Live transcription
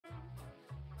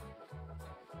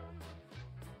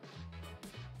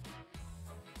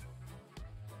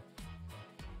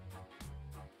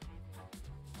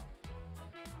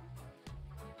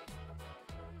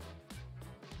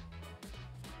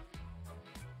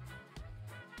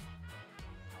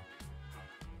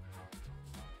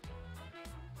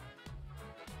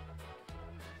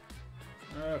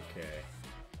Okay.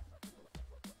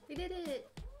 We did it.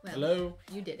 Well, Hello?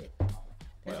 You did it.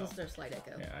 There's Well, just a slight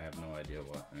echo. Yeah, I have no idea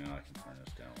what. I can turn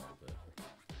this down a little bit.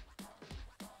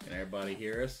 Can everybody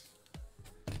hear us?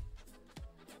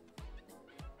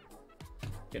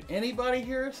 Can anybody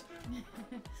hear us?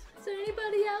 Is there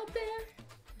anybody out there?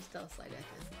 There's still a slight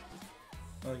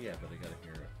echo. Oh yeah, but I gotta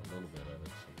hear a little bit of it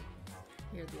so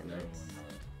we Hear the can know alerts. when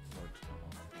the alerts come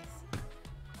on. I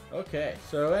see. Okay,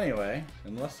 so anyway,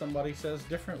 unless somebody says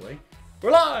differently,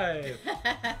 we're live!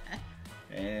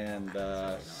 And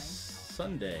That's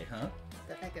Sunday, huh?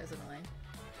 The echo's annoying.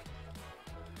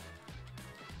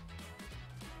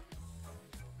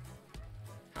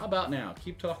 How about now?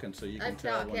 Keep talking so you can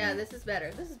tell. When Yeah, you... this is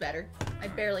better. This is better. I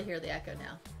barely hear the echo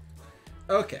now.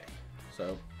 Okay,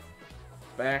 so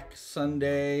back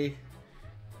Sunday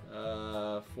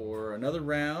for another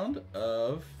round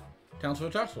of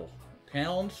Townsfolk Tussle.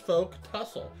 Townsfolk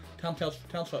Tussle. Townsfolk.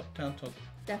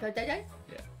 Yeah.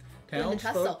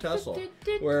 Townsfolk Tussle.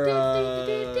 Where that's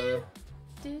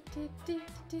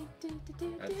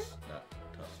not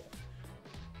Tussle.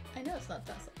 I know it's not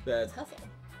Tussle. That- It's Hustle.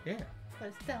 Yeah. But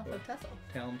it's Townsfolk Tussle.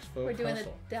 Townsfolk We're doing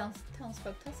Tussle. the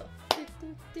Townsfolk Tussle.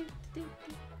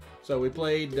 So we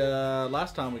played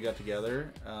last time we got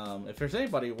together. If there's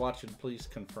anybody watching, please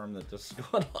confirm that this is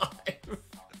going live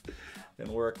and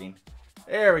working.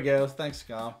 There we go. Thanks,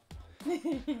 Scum.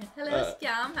 Hello,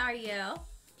 Scum. How are you?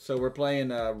 So we're playing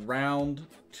round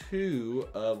 2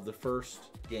 of the first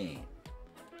game.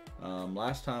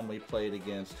 Last time we played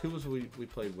against, who was we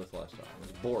played with last time?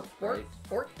 It was Bort, right?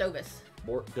 Bort Dovis.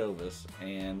 Bort Dovis,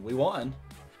 and we won,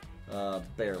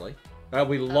 barely.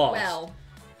 We lost. Well,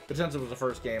 But since it was the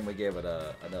first game, we gave it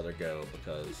another go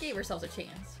because... we gave ourselves a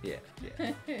chance. Yeah.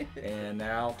 And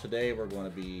now, today, we're going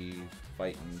to be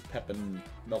fighting Pepin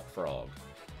Milkfrog.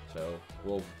 So,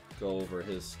 we'll go over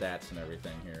his stats and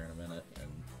everything here in a minute,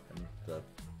 and the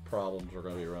problems we're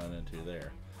going to be running into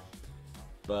there.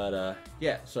 But,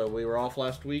 yeah, so we were off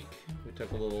last week. We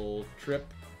took a little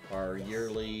trip, our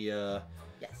yearly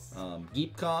Yes.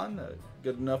 GeekCon, a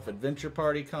good enough adventure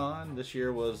party con. This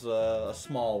year was a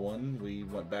small one. We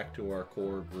went back to our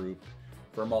core group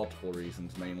for multiple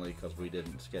reasons, mainly because we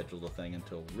didn't schedule the thing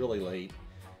until really late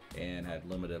and had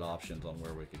limited options on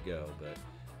where we could go. But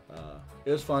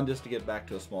it was fun just to get back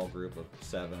to a small group of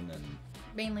 7 and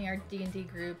Mainly our D&D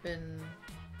group and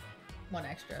one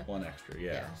extra. one extra,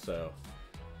 yeah. So,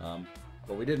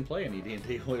 but we didn't play any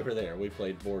D&D when we were there. We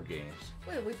played board games.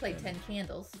 Well, we played 10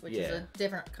 Candles, which is a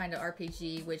different kind of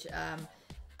RPG, which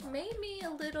made me a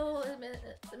little... It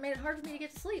made it hard for me to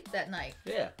get to sleep that night.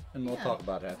 Yeah, and we'll talk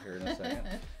about that here in a second.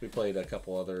 We played a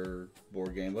couple other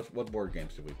board games. What board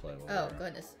games did we play? Oh,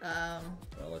 goodness. Well,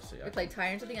 let's see. We played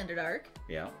Tyrants of the Underdark.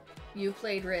 Yeah. You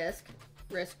played Risk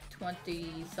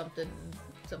 20-something.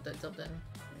 Yeah,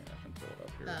 I can pull it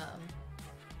up here.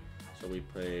 So we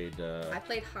played... I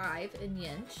played Hive and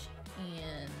Yinch,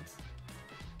 and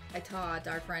I taught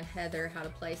our friend Heather how to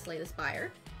play Slay the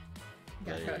Spire.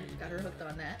 Got her hooked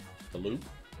on that. The Loop.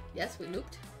 Yes, we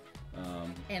looped.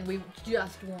 And we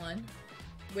just won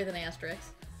with an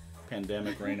asterisk.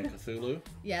 Pandemic Reign of Cthulhu.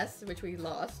 Yes, which we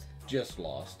lost. Just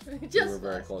lost. Just we were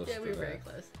very lost. close. Yeah, we were to very that.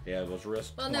 close. Yeah, it was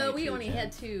Risk. Well, no, we only 22-10.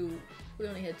 had two. We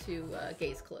only had two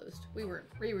gates closed. We were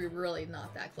really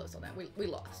not that close on that. We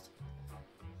lost.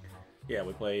 Yeah,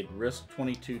 we played Risk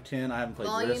 22-10. I haven't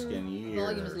played Risk in years.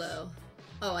 Volume is low.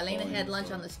 Oh, Elena Volume had is lunch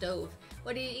low. on the stove.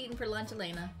 What are you eating for lunch,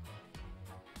 Elena?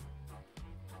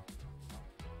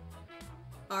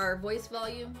 Our voice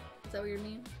volume? Is that what you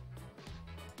mean?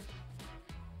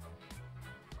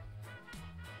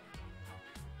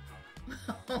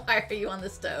 Why are you on the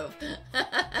stove?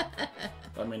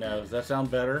 Let me know. Does that sound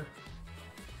better?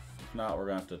 If not, we're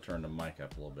going to have to turn the mic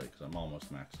up a little bit because I'm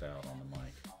almost maxed out on the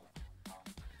mic.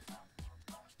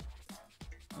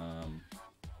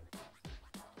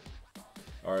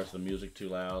 Or is the music too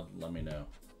loud? Let me know.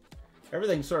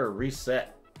 Everything sort of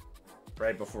reset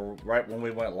right when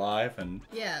we went live, and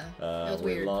Yeah, that was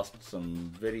we weird. lost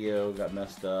some video, got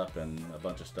messed up, and a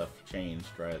bunch of stuff changed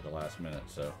right at the last minute.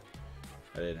 So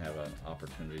I didn't have an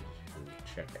opportunity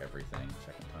to check everything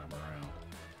second time around.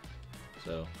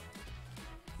 So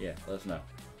yeah, let us know.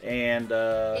 And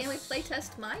we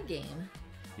playtest my game.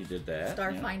 You did that.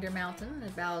 Starfinder Mountain.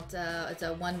 It's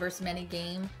a one versus many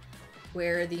game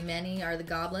where the many are the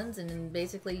goblins, and then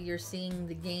basically you're seeing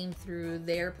the game through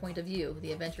their point of view.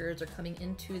 The adventurers are coming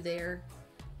into their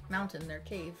mountain, their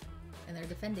cave, and they're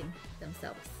defending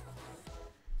themselves.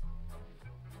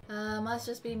 Must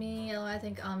just be me. I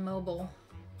think on mobile.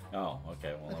 Oh,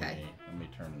 okay. Well, Okay. Let me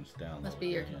turn this down. Must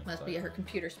be her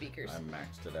computer speakers. I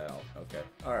maxed it out. Okay.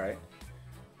 All right.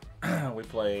 We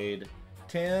played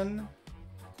 10,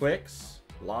 Quicks,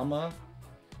 Llama,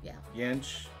 Yeah.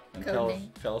 Yinch, and Codename.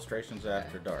 Telestrations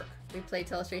After Dark. We played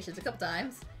Telestrations a couple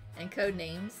times, and Code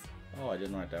Names. Oh, I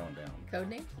didn't write that one down. Code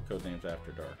Names? Codenames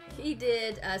After Dark. He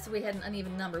did, so we had an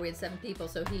uneven number. We had 7 people,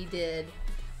 so he did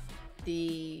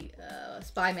the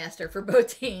Spy Master for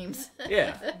both teams.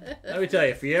 Yeah. Let me tell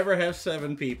you, if you ever have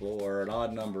 7 people or an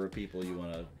odd number of people you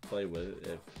want to play with,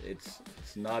 it's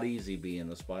not easy being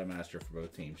the Spy Master for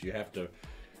both teams. You have to.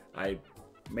 I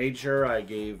made sure I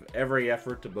gave every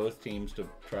effort to both teams to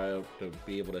try to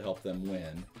be able to help them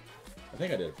win. I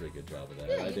think I did a pretty good job of that.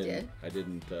 Yeah, I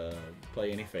didn't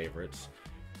play any favorites,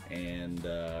 and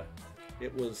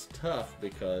it was tough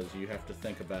because you have to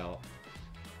think about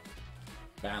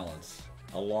balance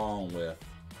along with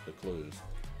the clues.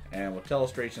 And with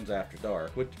Telestrations After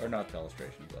Dark, or not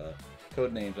Telestrations,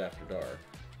 Codenames After Dark,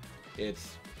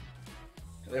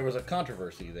 there was a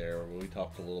controversy there where we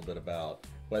talked a little bit about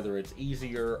whether it's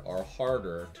easier or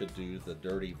harder to do the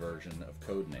dirty version of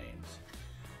Codenames.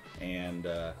 And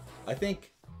I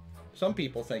think some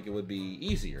people think it would be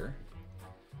easier.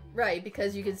 Right,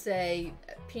 because you could say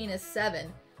penis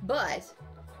 7, but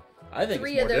I think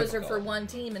 3 it's of more those difficult. are for one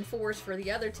team and 4 is for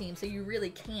the other team, so you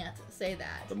really can't say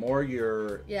that. The more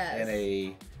you're Yes. in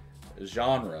a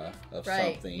genre of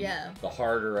Right, something, yeah. the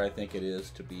harder I think it is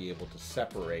to be able to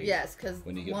separate. Yes, because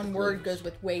when you get one the word clues. goes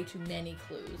with way too many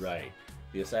clues. Right.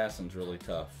 The assassin's really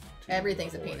tough to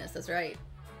Everything's avoid. a penis, that's right.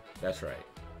 That's right.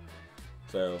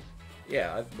 So,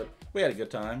 yeah, but we had a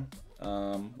good time.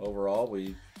 Overall,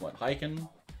 we went hiking.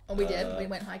 Oh, we did. We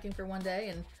went hiking for one day,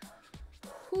 and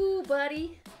whoo,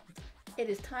 buddy, it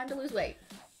is time to lose weight.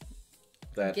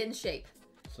 That's Get in shape.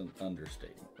 an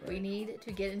understatement. Right? We need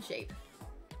to get in shape.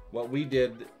 What we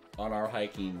did on our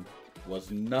hiking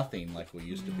was nothing like we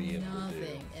used to be able to do.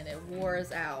 Nothing, and it wore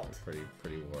us out.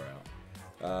 Pretty wore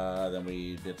out. Then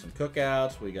we did some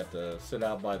cookouts. We got to sit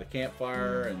out by the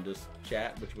campfire and just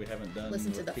chat, which we haven't done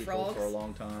Listen to with the people frogs. for a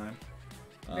long time.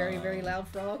 Very, very loud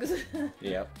frogs.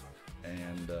 Yep.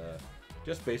 And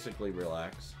just basically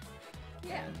relax.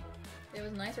 Yeah. It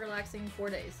was a nice, relaxing 4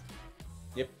 days.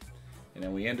 Yep. And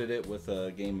then we ended it with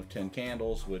a game of 10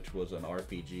 Candles, which was an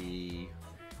RPG.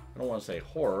 I don't want to say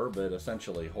horror, but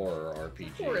essentially horror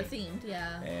RPG. Horror themed,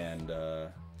 yeah. And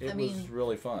it was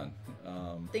really fun.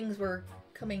 Things were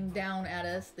coming down at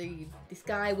us. The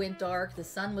sky went dark. The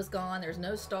sun was gone. There's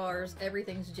no stars.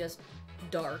 Everything's just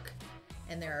dark.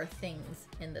 And there are things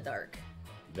in the dark.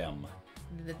 Them.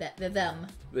 Them.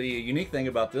 The unique thing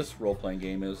about this role-playing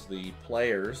game is the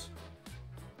players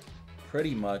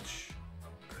pretty much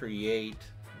create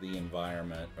the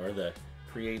environment or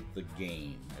create the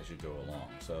game as you go along.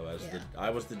 So I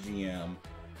was the GM,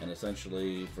 and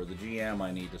essentially for the GM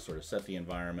I need to sort of set the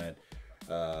environment,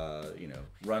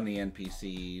 run the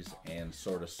NPCs and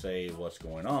sort of say what's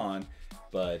going on.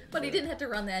 But he didn't have to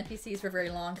run the NPCs for very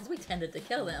long because we tended to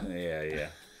kill them. Yeah.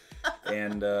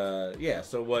 And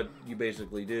so what you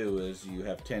basically do is you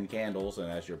have 10 candles,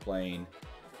 and as you're playing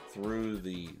through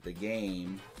the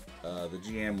game, the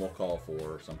GM will call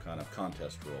for some kind of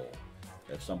contest roll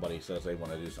if somebody says they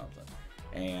want to do something.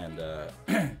 And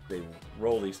they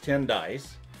roll these 10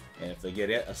 dice, and if they get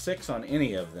a 6 on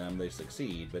any of them, they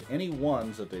succeed. But any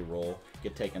ones that they roll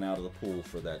get taken out of the pool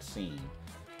for that scene.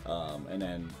 And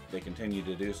then they continue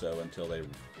to do so until they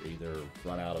either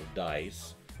run out of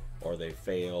dice or they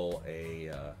fail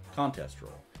a contest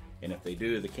roll. And if they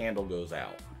do, the candle goes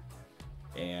out,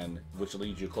 and which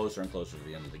leads you closer and closer to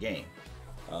the end of the game.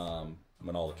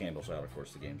 When all the candles are out, of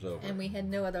course, the game's over. And we had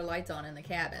no other lights on in the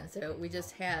cabin, so we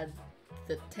just had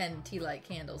the 10 tea light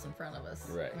candles in front of us.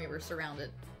 Right. We were surrounding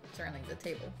the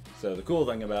table. So the cool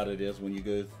thing about it is when you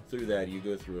go through that, you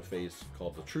go through a phase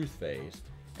called the truth phase,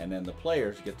 and then the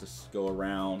players get to go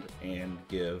around and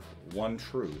give one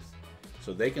truth.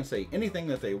 So they can say anything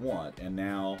that they want, and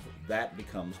now that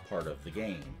becomes part of the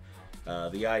game.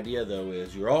 The idea, though,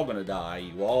 is you're all going to die.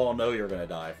 You all know you're going to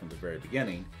die from the very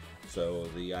beginning. So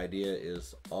the idea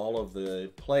is all of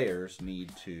the players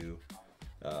need to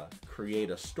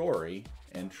create a story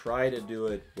and try to do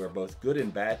it where both good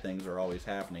and bad things are always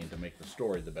happening to make the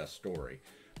story the best story.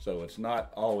 So it's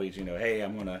not always, hey,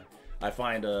 I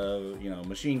find a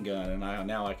machine gun and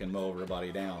now I can mow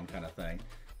everybody down kind of thing.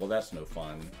 Well, that's no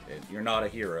fun. You're not a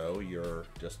hero. You're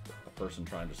just a person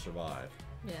trying to survive.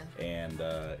 Yeah. And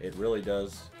it really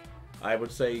does. I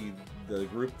would say the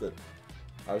group that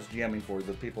I was GMing for,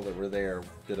 the people that were there,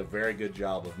 did a very good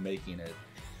job of making it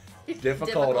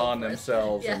difficult on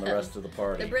themselves and the rest of the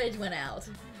party. The bridge went out.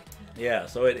 Yeah,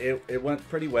 so it went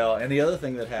pretty well. And the other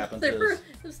thing that happens is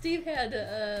Steve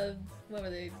had what were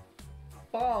they?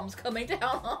 bombs coming down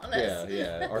on us.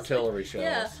 Yeah, artillery shells.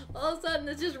 Yeah, all of a sudden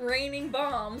it's just raining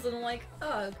bombs, and I'm like,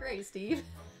 oh, great, Steve.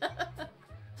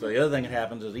 So the other thing that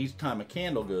happens is each time a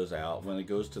candle goes out, when it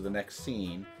goes to the next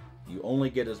scene, you only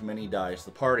get as many dice,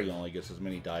 the party only gets as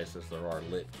many dice as there are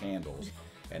lit candles.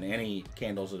 And any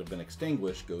candles that have been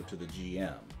extinguished go to the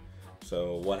GM.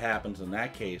 So what happens in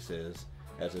that case is,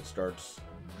 as it starts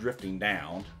drifting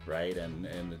down, right, and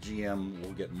the GM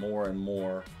will get more and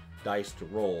more dice to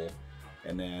roll,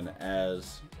 and then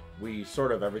as we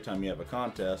sort of, every time you have a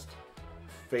contest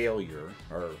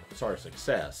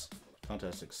success,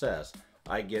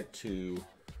 I get to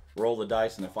roll the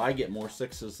dice, and if I get more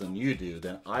sixes than you do,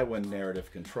 then I win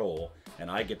narrative control, and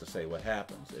I get to say what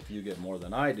happens. If you get more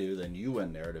than I do, then you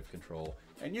win narrative control,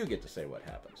 and you get to say what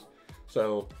happens.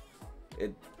 So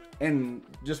and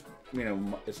just, you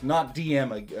know, it's not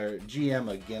GM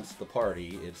against the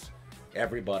party, it's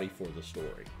everybody for the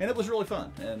story. And it was really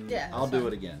fun, and yeah, I'll do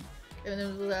it again. And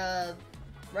it was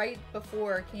right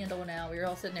before Candle went out, we were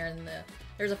all sitting there, and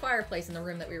there's a fireplace in the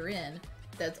room that we were in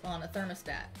that's on a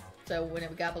thermostat. So when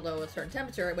it got below a certain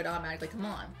temperature, it would automatically come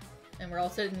on. And we're all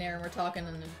sitting there and we're talking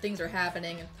and things are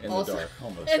happening. And in the dark,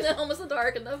 almost. And then almost in the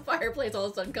dark, and the fireplace all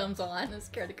of a sudden comes on and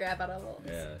scared the crap out of us.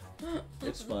 Yeah,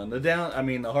 it's fun.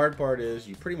 The hard part is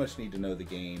you pretty much need to know the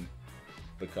game,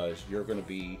 because you're going to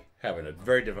be having a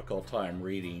very difficult time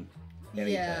reading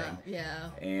anything. Yeah.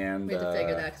 And we had to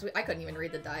figure that, because I couldn't even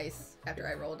read the dice after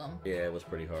I rolled them. Yeah, it was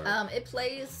pretty hard. It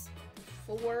plays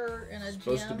 4 in a GM.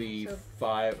 Supposed to be so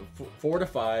 4 to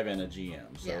 5 and a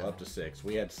GM, so yeah. up to 6.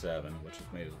 We had 7, which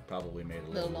probably made it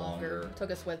a little longer. It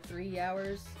took us, what, 3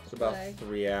 hours? It's about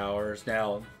 3 hours.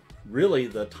 Now, really,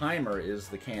 the timer is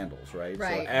the candles, right?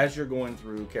 Right. So as you're going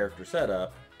through character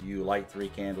setup, you light 3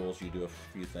 candles, you do a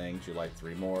few things, you light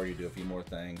 3 more, you do a few more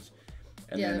things.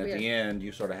 And then at the end,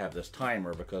 you sort of have this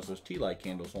timer, because those tea light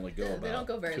candles only go about they don't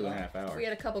go very 2.5 hours. We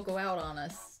had a couple go out on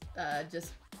us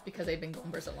just because they've been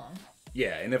going for so long.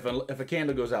 Yeah, and if a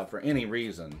candle goes out for any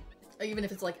reason, even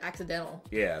if it's like accidental,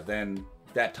 yeah, then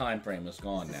that time frame is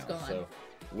gone now. Gone. So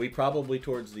we probably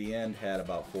towards the end had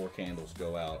about 4 candles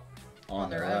go out on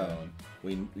their own.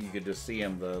 You could just see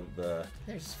them. They're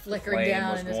just flickering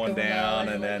down, was going down,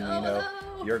 and then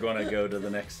you're going to go to the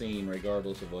next scene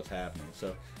regardless of what's happening.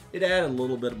 So it added a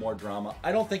little bit more drama.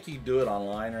 I don't think you could do it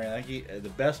online or anything. The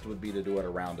best would be to do it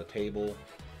around a table.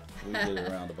 We did it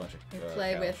around a bunch of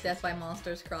play couches. with Death by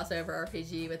Monsters crossover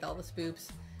RPG with all the spoops.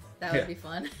 That would be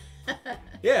fun.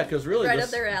 Yeah, because really right up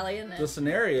their alley, isn't it? The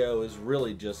scenario is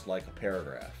really just like a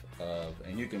paragraph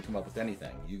and you can come up with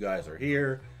anything. You guys are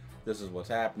here. This is what's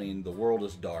happening. The world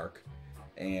is dark,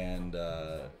 and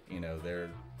the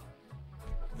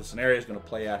scenario is going to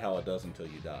play out how it does until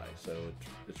you die. So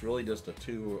it's really just a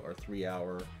 2 or 3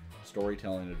 hour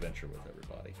storytelling adventure with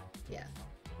everybody. Yeah.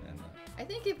 And I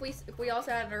think if we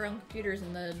also had our own computers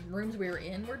and the rooms we were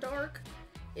in were dark,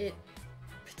 it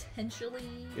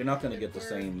potentially... You're not going to get the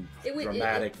same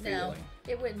dramatic feeling. No,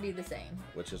 it wouldn't be the same.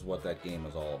 Which is what that game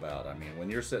is all about. I mean, when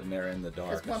you're sitting there in the dark...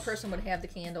 Because one person would have the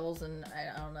candles, and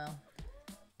I don't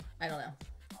know.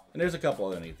 And there's a couple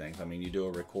other neat things. I mean, you do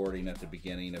a recording at the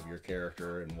beginning of your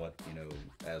character and what,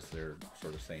 as they're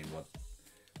sort of saying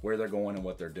where they're going and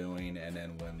what they're doing, and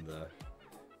then when the,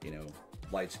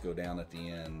 lights go down at the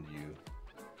end, you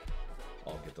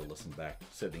all get to listen back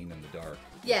sitting in the dark.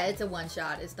 Yeah, it's a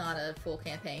one-shot. It's not a full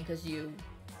campaign, because you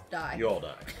die. You all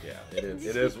die. Yeah, it is.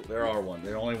 It is. There are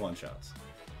only one-shots.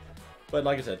 But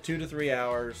like I said, 2 to 3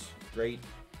 hours. Great.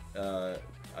 I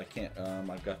can't.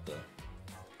 I've got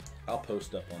I'll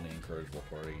post up on the Incorrigible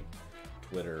Party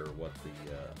Twitter what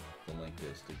the link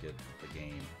is to get the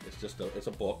game. It's just it's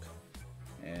a book,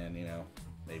 and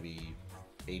maybe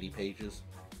 80 pages.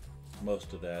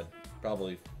 Most of that,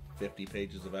 probably 50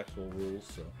 pages of actual rules.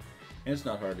 So, and it's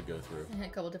not hard to go through. I had a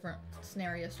couple different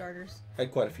scenario starters.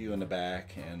 Had quite a few in the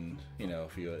back, and a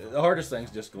few. The hardest thing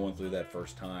is just going through that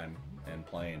first time and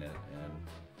playing it, and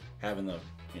having the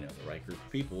the right group of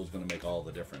people is going to make all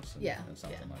the difference in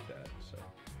something like that.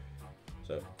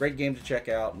 So great game to check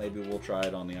out. Maybe we'll try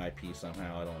it on the IP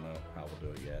somehow. I don't know how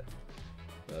we'll do it yet,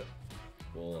 but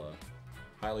we'll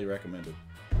highly recommend it.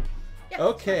 Yeah,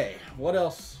 okay, what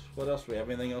else? We have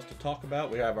anything else to talk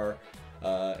about? We have our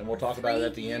and we'll talk about it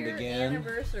at the end again.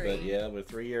 Anniversary. But yeah, we're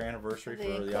 3-year anniversary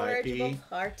for the IP.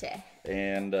 Party.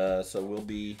 And so we'll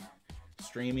be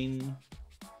streaming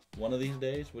one of these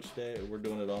days. Which day? We're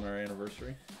doing it on our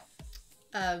anniversary.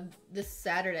 This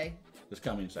Saturday. This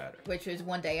coming Saturday. Which is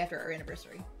one day after our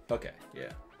anniversary. Okay,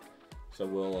 yeah. So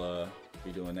we'll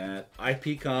be doing that.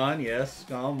 IPCon, yes,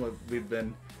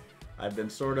 I've been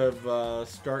sort of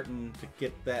starting to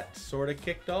get that sort of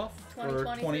kicked off for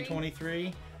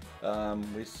 2023.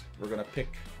 We're gonna pick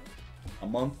a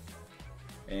month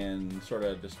and sort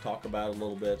of just talk about it a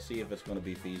little bit, see if it's going to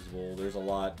be feasible. There's a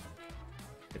lot.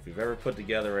 If you've ever put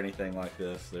together anything like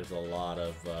this, there's a lot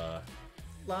of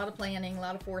planning, a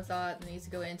lot of forethought that needs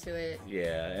to go into it.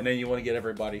 Yeah, and then you want to get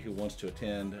everybody who wants to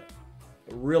attend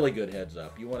a really good heads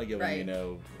up. You want to give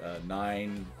them,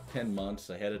 9-10 months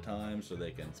ahead of time so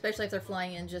they can. Especially if they're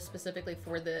flying in just specifically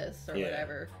for this or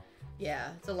whatever.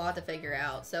 Yeah, it's a lot to figure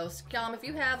out. So, Scum, if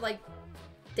you have like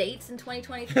dates in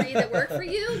 2023 that work for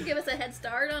you, give us a head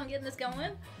start on getting this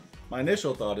going. My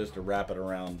initial thought is to wrap it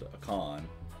around a con,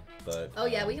 but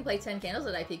we can play 10 Candles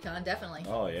at IPCon, definitely.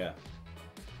 Oh yeah.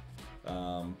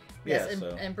 Yes,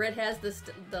 and Britt has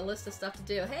the list of stuff to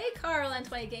do. Hey, Carl and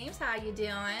 20 Games, how you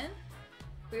doing?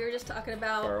 We were just talking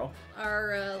about Carl.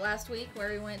 Our last week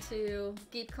where we went to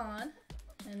GeekCon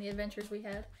and the adventures we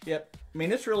had. Yep. I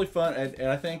mean, it's really fun, and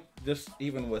I think just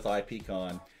even with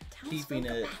IPCon, keeping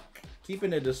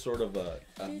it as sort of a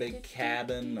big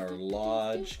cabin or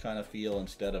lodge kind of feel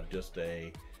instead of just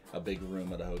a big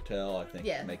room at a hotel, I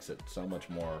think makes it so much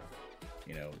more,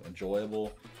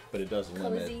 enjoyable. But it does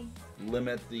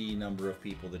limit the number of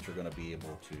people that you're going to be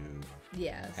able to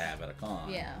have at a con.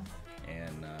 Yeah.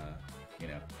 And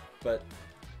but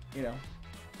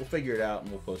we'll figure it out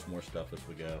and we'll post more stuff as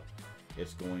we go.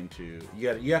 It's going to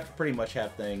you have to pretty much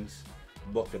have things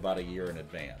booked about a year in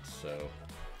advance. So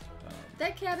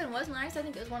that cabin was nice. I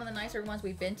think it was one of the nicer ones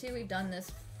we've been to. We've done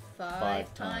this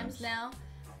five times now.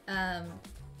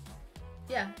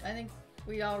 Yeah, I think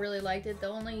we all really liked it. The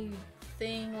only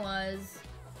thing was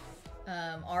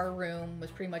our room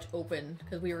was pretty much open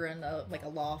because we were in a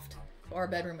loft. So our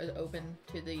bedroom was open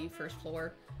to the first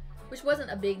floor, which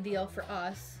wasn't a big deal for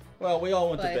us. Well, we all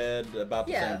went to bed about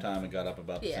the same time and got up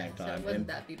about the same time. So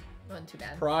it wasn't too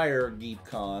bad. Prior Geek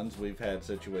Cons, we've had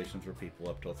situations where people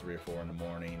up till 3 or 4 in the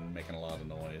morning making a lot of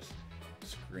noise,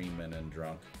 screaming and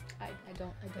drunk. I don't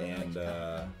know what you're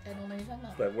talking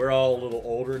about. But we're all a little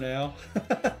older now,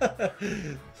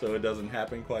 so it doesn't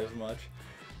happen quite as much.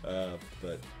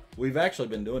 But we've actually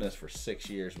been doing this for 6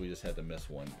 years. We just had to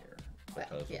miss 1 year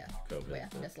because of COVID. Yeah,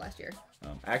 missed last year.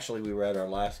 Actually, we were at our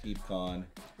last GeekCon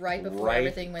right before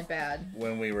everything went bad.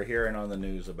 When we were hearing on the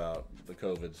news about the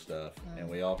COVID stuff, and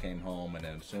we all came home, and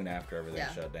then soon after everything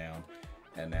shut down,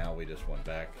 and now we just went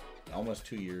back almost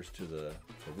 2 years to the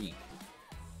week,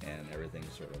 and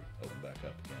everything's sort of opened back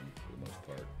up again for the most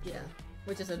part. Yeah, so.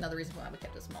 Which is another reason why we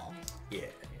kept it small. Yeah.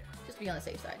 Just be on the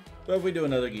safe side. But if we do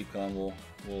another GeekCon, we'll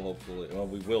hopefully,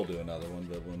 we will do another one,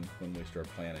 but when we start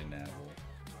planning that, we'll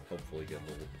hopefully get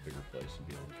a little bigger place and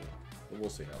be able to go. But we'll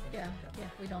see how things work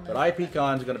out. We don't know. But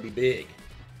IPCon's going to be big.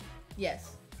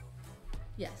 Yes.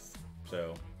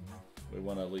 So we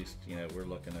want to at least, we're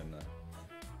looking in the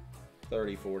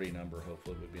 30, 40 number.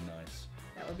 Hopefully would be nice.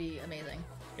 That would be amazing.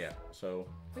 Yeah. So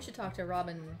we should talk to Rob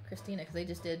and Christina because they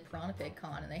just did Piranha Pig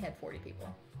Con and they had 40 people.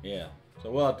 Yeah.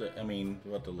 So we'll have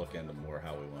to look into more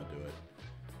how we want to do it.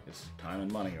 It's time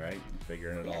and money, right?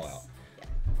 Figuring it all out.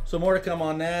 So more to come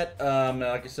on that.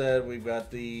 Like I said, we've got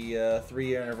the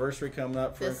 3-year anniversary coming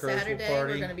up for this Incredible Saturday.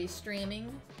 Party. We're going to be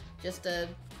streaming just a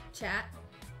chat.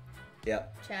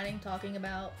 Yep. Chatting, talking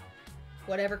about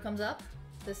whatever comes up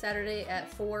this Saturday at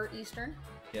 4 Eastern.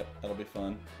 Yep, that'll be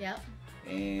fun. Yep.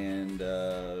 And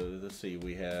let's see,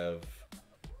 we have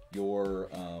your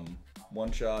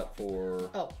one shot for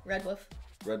Red Wolf.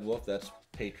 Red Wolf, that's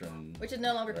patron. Which is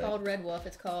no longer called Red Wolf.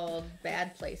 It's called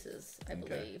Bad Places, I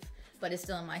believe. But it's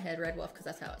still in my head Red Wolf because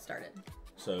that's how it started.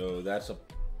 So that's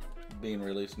being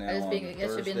released now on It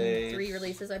should have been 3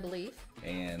 releases, I believe.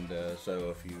 And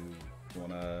so if you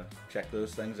want to check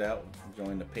those things out,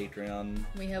 join the Patreon.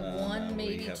 We have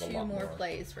maybe 2 more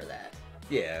plays for that.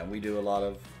 Yeah, we do a lot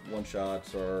of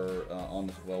one-shots or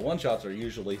one-shots are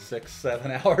usually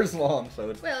 6-7 hours long, so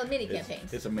it's mini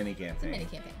campaigns. It's a mini campaign. It's a mini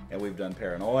campaign. And we've done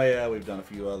Paranoia, we've done a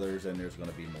few others, and there's going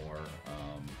to be more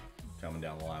coming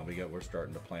down the line. We're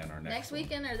starting to plan our next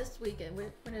weekend or this weekend.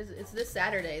 When is it's this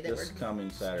Saturday that this coming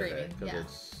Saturday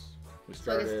because we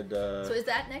started. So is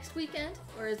that next weekend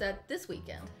or is that this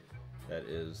weekend? That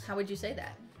is. How would you say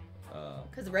that?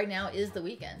 Because right now is the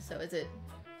weekend. So is it?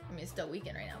 I mean, it's still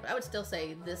weekend right now, but I would still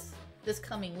say this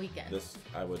coming weekend.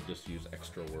 I would just use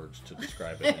extra words to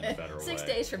describe it in a better way. 6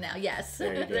 days from now, yes.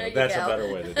 There you go. That's a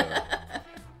better way to do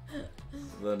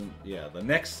it. The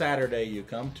next Saturday you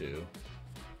come to,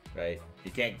 right?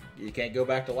 You can't go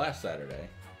back to last Saturday.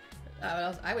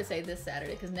 I would say this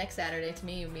Saturday because next Saturday to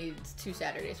me means 2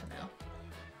 Saturdays from now.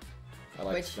 I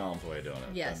like Sean's way of doing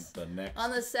it. Yes. The next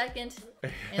on the 2nd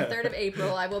and 3rd of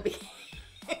April, I will be.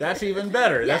 That's even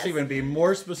better. Yes. That's even be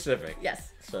more specific.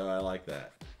 Yes. So I like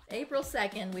that. April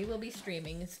 2nd, we will be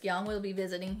streaming. Skjong will be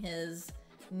visiting his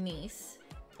niece.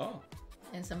 Oh.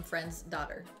 And some friend's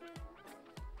daughter.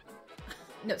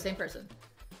 No, same person.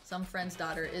 Some friend's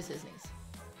daughter is his niece.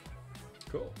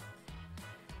 Cool.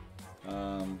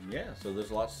 Yeah, so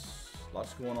there's lots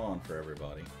going on for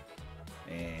everybody.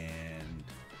 And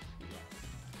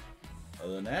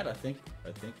other than that, I think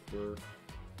we're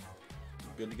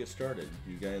good to get started.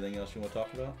 You got anything else you want to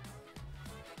talk about?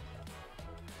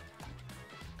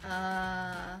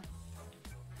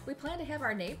 We plan to have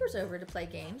our neighbors over to play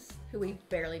games, who we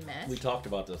barely met. We talked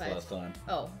about this last time.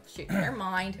 Oh, shoot. Never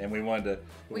mind. And we wanted to...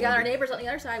 We got our neighbors on the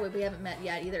other side, but we haven't met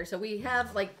yet either. So we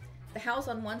have, like, the house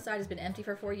on one side has been empty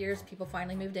for 4 years. People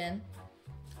finally moved in.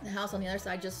 The house on the other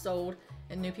side just sold,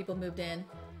 and new people moved in.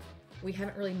 We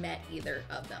haven't really met either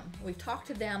of them. We've talked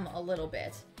to them a little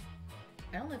bit.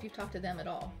 I don't know if you've talked to them at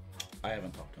all. I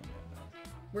haven't talked to them yet, no.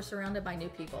 We're surrounded by new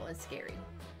people. It's scary.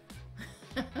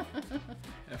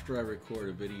 After I record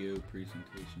a video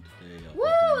presentation today, Woo!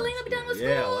 Elena will be done with school!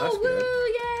 Yeah, well, that's Woo! good.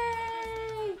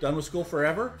 Yay! Done with school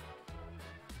forever?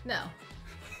 No.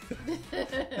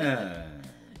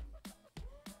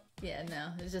 Yeah, no.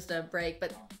 It's just a break.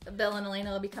 But Bill and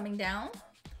Elena will be coming down.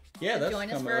 Yeah, that's join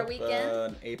us coming for a up weekend.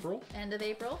 in April. End of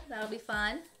April. That'll be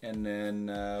fun. And then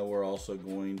we're also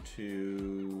going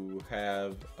to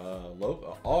have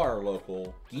our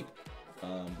local Geek.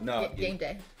 Game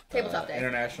day. Tabletop day.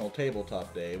 International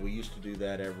Tabletop Day. We used to do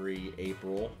that every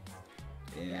April.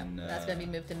 And that's going to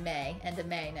be moved to May. End of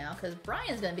May now. Because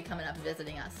Brian's going to be coming up and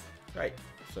visiting us. Right.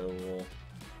 So,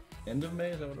 end of May?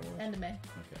 Is that what it was? End of May.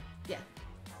 Okay. Yeah.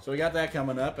 So we got that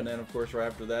coming up, and then of course right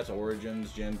after that's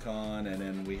Origins, Gen Con, and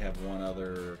then we have one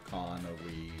other con that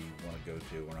we want to go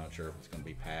to. We're not sure if it's going to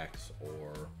be PAX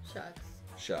or Shucks.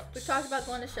 We've talked about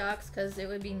going to Shucks because it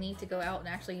would be neat to go out and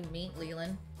actually meet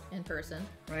Leland in person.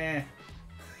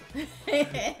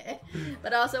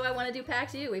 But also I want to do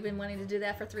PAX U. We've been wanting to do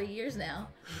that for 3 years now.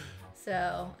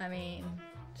 So, I mean,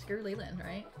 screw Leland,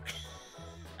 right?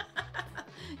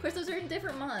 Of course, those are in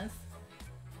different months.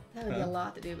 That would be a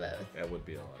lot to do both. That would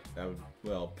be a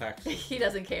lot. PAX. He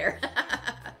doesn't care.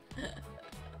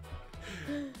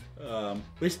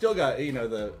 We still got,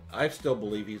 I still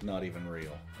believe he's not even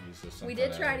real. He's just we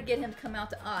did try to get him to come out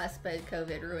to us, but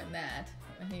COVID ruined that.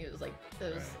 And he was like,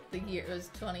 it was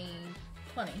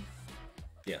 2020.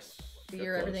 Yes. The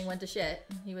year everything went to shit.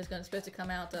 He was supposed to come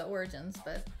out to Origins,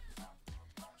 but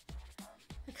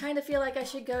I kind of feel like I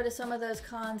should go to some of those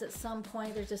cons at some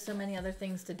point. There's just so many other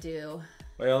things to do.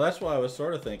 Well, that's why I was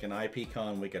sort of thinking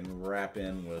IPCon we can wrap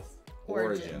in with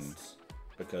Origins.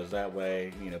 Because that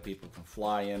way, people can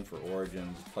fly in for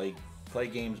Origins, play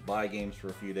games, buy games for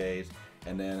a few days,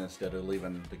 and then instead of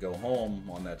leaving to go home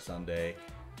on that Sunday,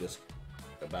 just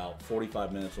about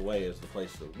 45 minutes away is the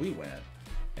place that we went,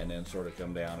 and then sort of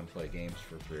come down and play games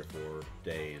for 3 or 4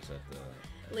 days at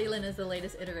the... Leland is the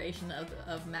latest iteration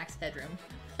of Max Headroom.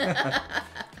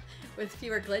 With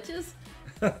fewer glitches.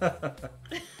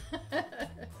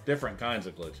 Different kinds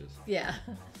of glitches. Yeah.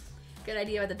 Good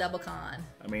idea with the double con.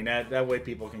 I mean, that way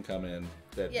people can come in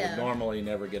that would normally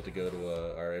never get to go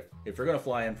to or if you're going to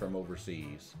fly in from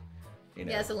overseas,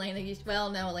 Yes, Elena.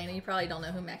 Elena, you probably don't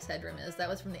know who Max Headroom is. That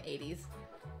was from the 80s.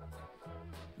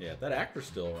 Yeah, that actor's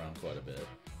still around quite a bit.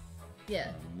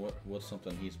 Yeah. What's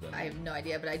something he's been in? I have no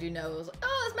idea, but I do know it was like,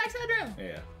 oh, it's Max Headroom.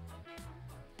 Yeah.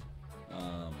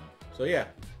 So yeah,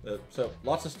 so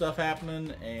lots of stuff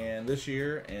happening and this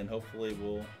year, and hopefully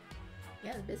we'll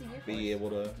it's a busy year be able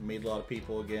to meet a lot of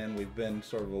people again. We've been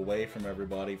sort of away from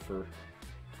everybody for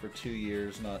 2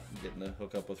 years, not getting to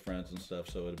hook up with friends and stuff,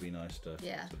 so it'd be nice to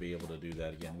be able to do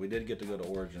that again. We did get to go to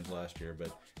Origins last year,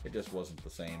 but it just wasn't the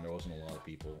same. There wasn't a lot of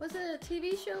people. Was it a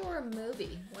TV show or a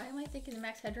movie? Why am I thinking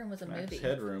Max Headroom was a movie? Max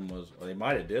Headroom was, they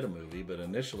might have did a movie, but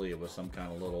initially it was some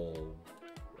kind of little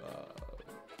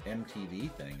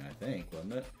MTV thing, I think,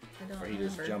 wasn't it? I don't Where he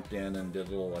remember. just jumped in and did a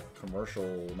little like commercial,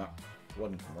 it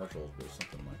wasn't commercials, but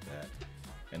something like that.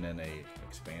 And then they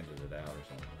expanded it out or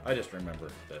something. I just remember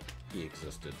that he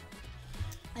existed.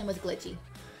 And was glitchy.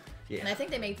 Yeah. And I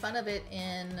think they made fun of it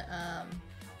in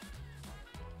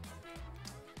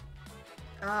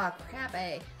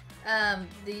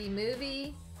the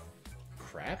movie.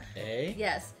 Crap, eh?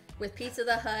 Yes, with Pizza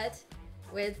the Hut,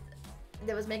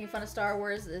 that was making fun of Star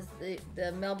Wars, is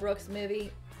the Mel Brooks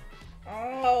movie.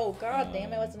 Oh God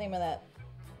damn it! What's the name of that?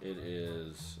 It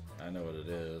is. I know what it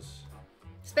is.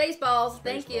 Spaceballs.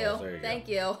 Thank you. Spaceballs, there you Thank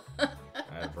you. I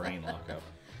had brain lockup.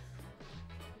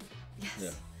 Yes. Yeah.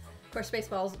 Of course,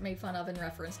 Spaceballs made fun of and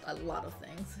referenced a lot of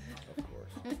things. Of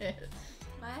course.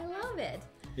 I love it.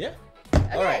 Yeah.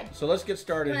 All right, so let's get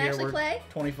started Wanna here. actually We're play?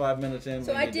 25 minutes in.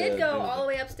 So We I need did to go do all the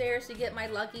way upstairs to get my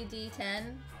lucky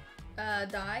D10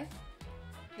 die.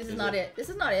 This is not it. This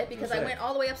is not it because I went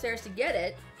all the way upstairs to get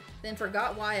it, then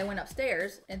forgot why I went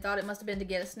upstairs and thought it must have been to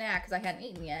get a snack because I hadn't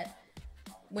eaten yet.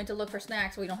 Went to look for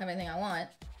snacks, so we don't have anything I want,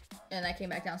 and I came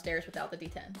back downstairs without the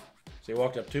D10. So you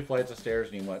walked up 2 flights of stairs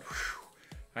and you went, "Whew,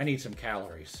 I need some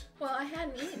calories." Well, I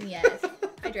hadn't eaten yet.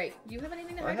 Hydrate. Do you have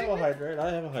anything to hydrate with? I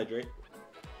have a hydrate.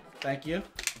 Thank you.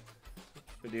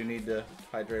 We do need to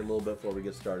hydrate a little bit before we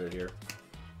get started here.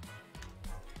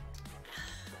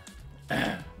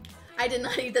 I did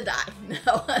not eat the die.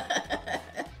 No.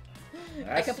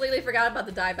 I completely forgot about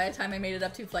the die by the time I made it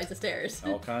up 2 flights of stairs.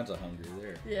 All kinds of hungry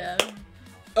there. Yeah.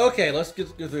 Okay, let's go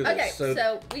through this. Okay,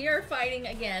 so we are fighting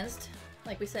against,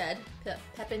 like we said,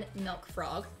 Pepin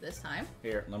Milkfrog this time.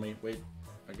 Here, let me wait.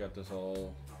 I got this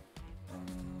all.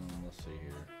 Let's see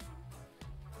here.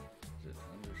 Is it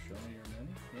under Show Me Your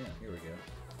Menu? Yeah, here we go.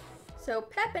 So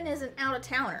Pepin is an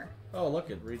out-of-towner. Oh, look,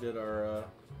 it redid our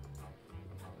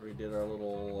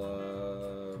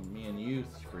little me and you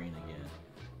screen again.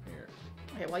 Here.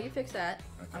 Okay, while you fix that,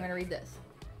 Okay. I'm going to read this.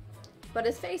 But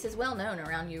his face is well known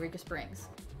around Eureka Springs.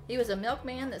 He was a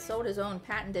milkman that sold his own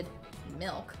patented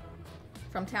milk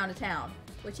from town to town,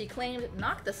 which he claimed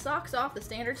knocked the socks off the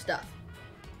standard stuff.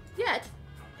 Yet,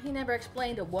 he never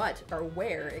explained what or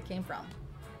where it came from.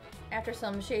 After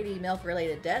some shady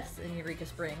milk-related deaths in Eureka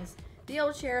Springs, the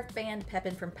old sheriff banned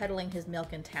Pepin from peddling his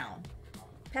milk in town.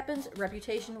 Pepin's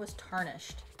reputation was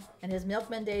tarnished, and his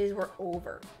milkman days were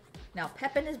over. Now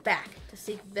Pepin is back to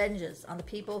seek vengeance on the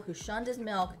people who shunned his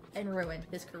milk and ruined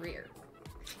his career.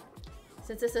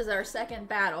 Since this is our second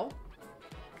battle,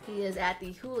 he is at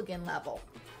the hooligan level,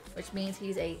 which means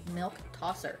he's a milk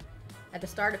tosser. At the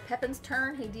start of Pepin's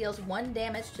turn, he deals 1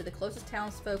 damage to the closest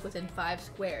townsfolk within 5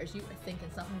 squares. You were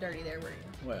thinking something dirty there, were you?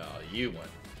 Well, you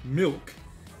went milk.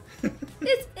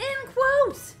 It's in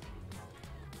quotes!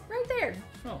 Right there.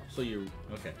 Oh, so you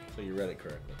read it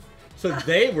correctly. So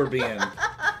they were being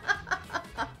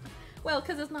Well,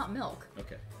 because it's not milk.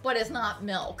 okay. But it's not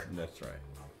milk. That's right.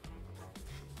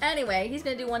 Anyway, he's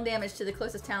going to do 1 damage to the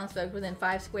closest townsfolk within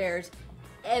 5 squares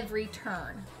every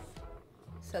turn.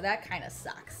 So that kind of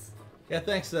sucks. Yeah,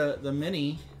 thanks. The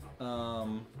mini,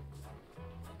 I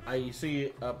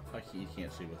see up. You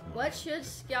can't see with mine. What should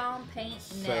Skjalm paint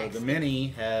So next? the mini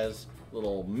has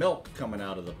little milk coming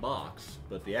out of the box,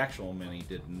 but the actual mini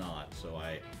did not. So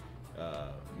I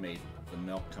made the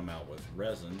milk come out with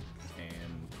resin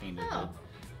and painted it.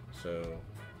 So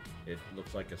it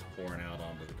looks like it's pouring out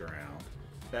onto the ground.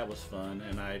 That was fun,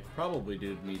 and I probably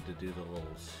do need to do the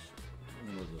little,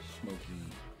 the smoky,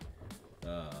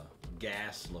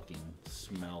 gas-looking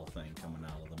smell thing coming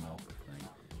out of the milk thing.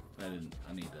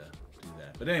 I need to do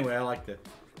that. But anyway, I like to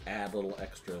add little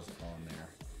extras on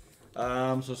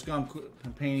there. So Scum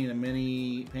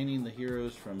painting the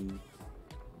heroes from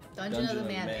Dungeon of the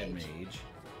Mad Mage.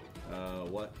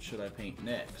 What should I paint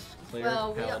next?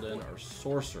 Cleric, Paladin, or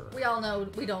Sorcerer? We all know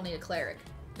we don't need a cleric.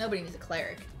 Nobody needs a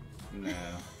cleric. No.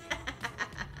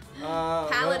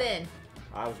 Paladin.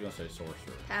 Well, I was going to say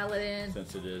Sorcerer. Paladin.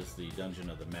 Since it is the Dungeon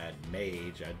of the Mad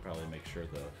Mage, I'd probably make sure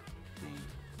the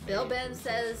Bill Ben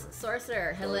says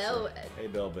Sorcerer. Hello. Hey,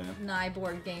 Bill Ben.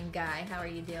 Board game guy. How are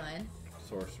you doing?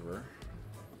 Sorcerer.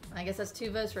 I guess that's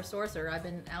 2 votes for Sorcerer. I've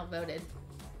been outvoted.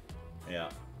 Yeah.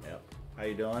 How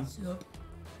you doing? Yep.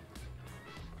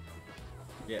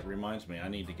 Yeah, it reminds me, I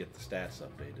need to get the stats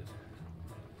updated.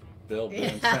 Bill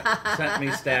Ben sent me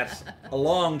stats a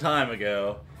long time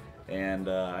ago, and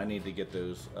I need to get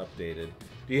those updated.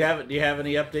 Do you have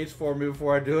any updates for me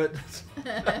before I do it?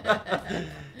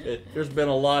 There's been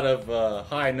a lot of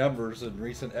high numbers in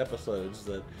recent episodes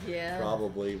that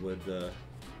probably would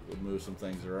move some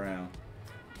things around.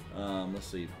 Let's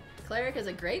see. Cleric is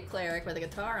a great cleric with a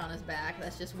guitar on his back.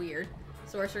 That's just weird.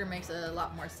 Sorcerer makes a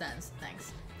lot more sense.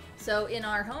 Thanks. So in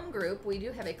our home group, we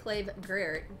do have a grave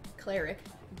cleric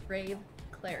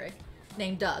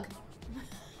named Doug.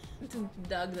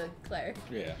 Doug the cleric.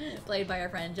 Yeah. Played by our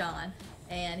friend Jon.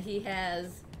 And he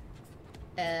has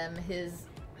his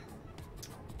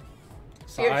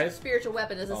spiritual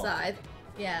weapon is a scythe.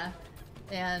 Yeah.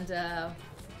 And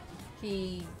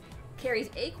he carries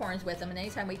acorns with him, and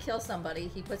anytime we kill somebody,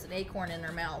 he puts an acorn in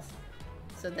their mouth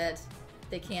so that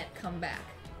they can't come back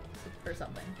or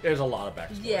something. There's a lot of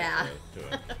backstory Yeah. to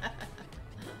it.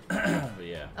 But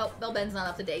yeah. Oh, Bill Ben's not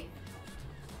up to date.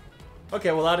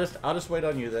 Okay, well I'll just wait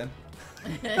on you then.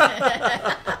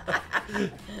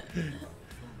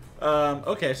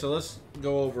 Okay, so let's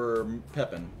go over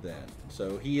Pepin then.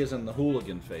 So he is in the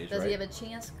hooligan phase, Does right? he have a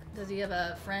chance? Does he have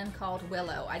a friend called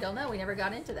Willow? I don't know. We never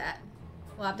got into that.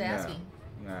 We'll have to ask him.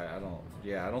 I don't.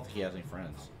 Yeah, I don't think he has any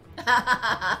friends.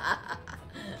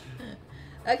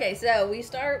 Okay, so we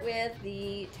start with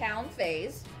the town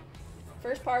phase.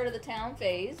 First part of the town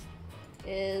phase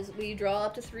is we draw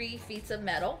up to 3 feats of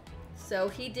metal. So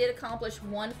he did accomplish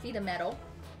 1 feat of metal.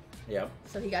 Yep.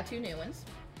 So he got 2 new ones.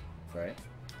 Right.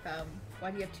 Why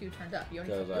do you have 2 turned up? You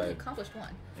only accomplished 1.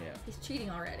 Yeah. He's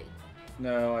cheating already.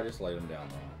 No, I just laid him down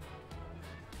wrong.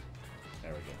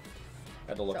 There we go.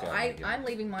 Had to look So at him again. I'm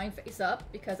leaving mine face up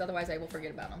because otherwise I will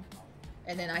forget about them.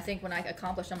 And then I think when I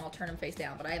accomplish them, I'll turn them face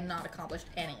down. But I have not accomplished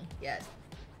any yet.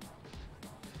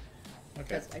 Okay.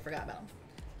 Because I forgot about them.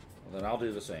 Well, then I'll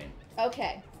do the same.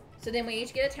 Okay. So then we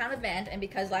each get a town event. And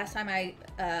because last time I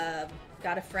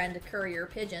got a friend, a courier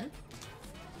pigeon,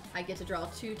 I get to draw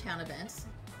 2 town events.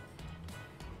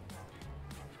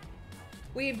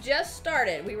 We've just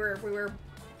started. We were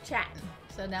chatting.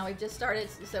 So now we've just started.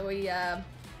 So we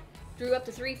drew up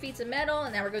to 3 feats of metal,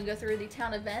 and now we're going to go through the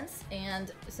town events.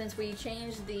 And since we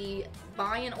changed the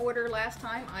buy-in order last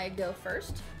time, I go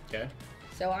first. Okay.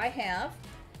 So I have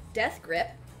Death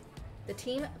Grip. The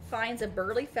team finds a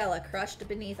burly fella crushed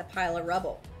beneath a pile of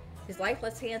rubble. His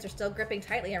lifeless hands are still gripping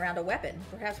tightly around a weapon.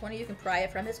 Perhaps one of you can pry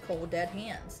it from his cold, dead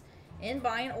hands. In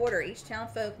buy-in order, each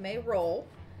townfolk may roll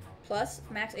plus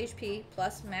max HP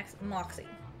plus max Moxie.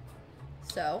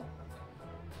 So,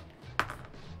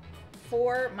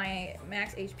 my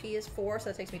max HP is 4, so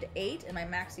that takes me to 8, and my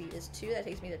Moxie is 2, that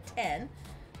takes me to 10,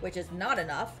 which is not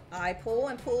enough. I pull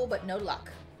and pull, but no luck.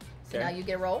 So Okay. now you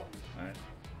get a roll. All right.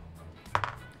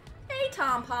 Hey,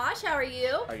 Tom Posh, how are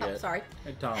you? I Oh, get. sorry.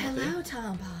 Hey, Tomothy. Hello,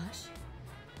 Tom Posh.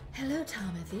 Hello,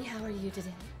 Tomothy. How are you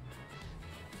today?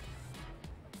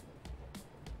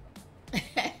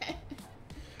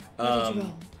 What did you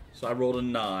roll? So I rolled a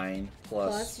 9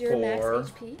 Plus your 4,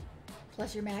 max HP,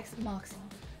 plus your max Moxie.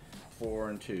 4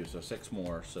 and 2, so 6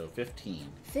 more, so 15.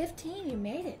 15, you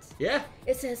made it. Yeah.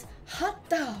 It says hot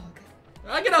dog.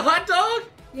 I get a hot dog.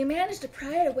 You managed to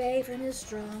pry it away from his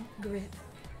strong grip.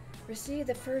 Receive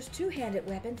the first 2-handed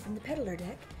weapon from the peddler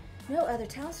deck. No other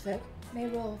townsfolk may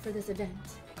roll for this event.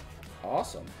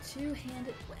 Awesome.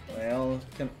 2-handed weapon. Well,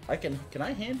 can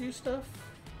I hand you stuff?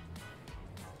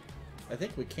 I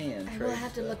think we can. I will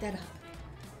have to look that up.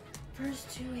 First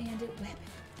 2-handed weapon.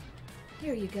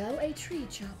 Here you go, a tree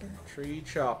chopper. Tree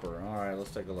chopper. All right,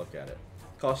 let's take a look at it.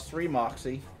 Costs 3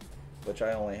 Moxie, which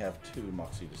I only have 2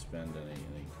 Moxie to spend in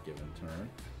any given turn.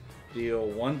 Deal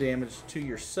 1 damage to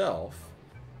yourself.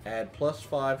 Add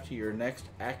 +5 to your next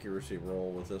accuracy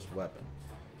roll with this weapon.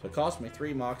 So it cost me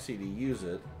 3 Moxie to use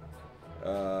it.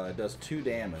 It does 2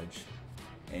 damage,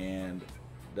 and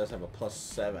it does have a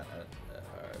 +7,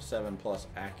 7 plus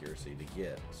accuracy to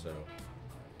get. So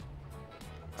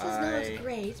This is not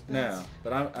great, but... no,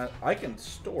 but I can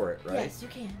store it, right? Yes, you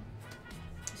can.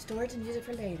 Store it and use it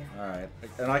for later. All right,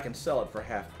 and I can sell it for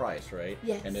half price, right?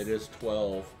 Yes. And it is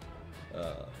 12.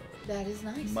 That is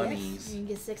nice. Monies. Yes, you can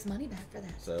get 6 money back for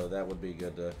that. So that would be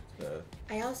good to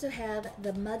I also have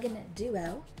the Muggin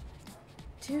Duo.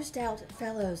 2 stout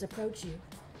fellows approach you,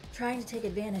 trying to take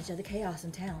advantage of the chaos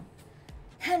in town.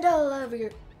 Hand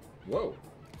over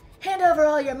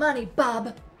all your money,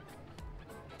 Bob.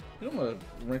 You don't want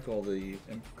to wrinkle the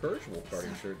incorrigible part of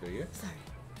your shirt, do you? Sorry.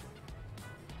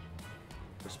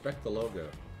 Respect the logo.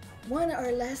 1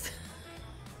 or less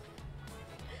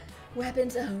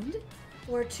weapons owned,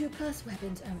 or 2+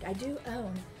 weapons owned. I do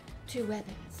own 2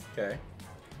 weapons. Okay.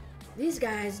 These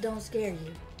guys don't scare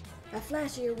you. A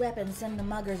flash of your weapon send the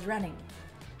muggers running.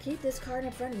 Keep this card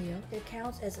in front of you. It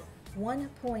counts as 1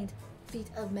 point feat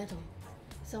of metal.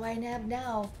 So I have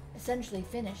now essentially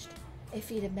finished a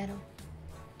feat of metal.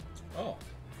 Oh.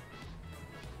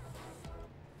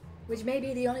 Which may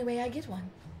be the only way I get one.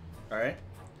 All right.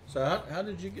 So how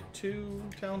did you get 2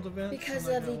 towns events? Because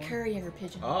and I of the got one? courier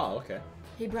pigeon. Oh, okay.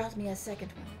 He brought me a second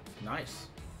one. Nice.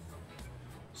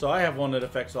 So I have one that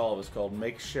affects all of us called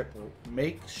makeshift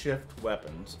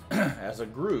weapons. As a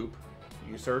group,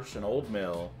 you search an old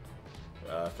mill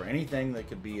for anything that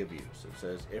could be of use. It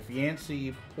says if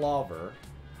Yancey Plover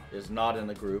is not in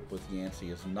the group with Yancey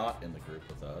is not in the group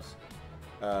with us.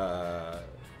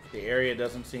 The area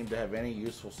doesn't seem to have any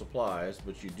useful supplies,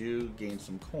 but you do gain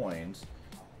some coins.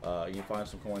 You can find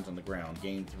some coins on the ground.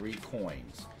 Gain 3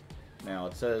 coins. Now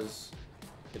it says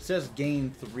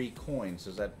gain 3 coins.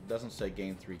 That doesn't say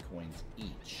gain 3 coins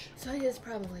each. So it is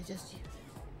probably just you.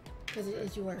 Because it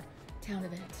is your town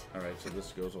event. All right, so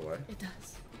this goes away. It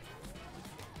does.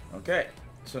 Okay,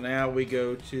 so now we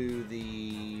go to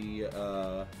the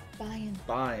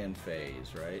buy-in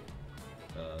phase, right?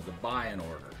 The buy-in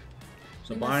order.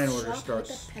 So We buy-in must order shop starts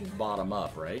with the peddler. bottom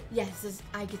up, right? Yes,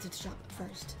 I get to shop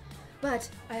first. But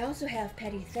I also have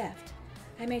petty theft.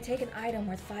 I may take an item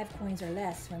worth 5 coins or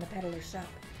less when the peddlers shop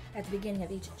at the beginning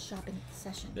of each shopping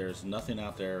session. There's nothing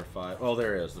out there 5. Oh,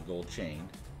 there is the gold chain.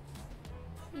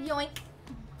 Yoink!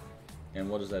 And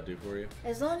what does that do for you?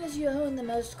 As long as you own the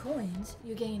most coins,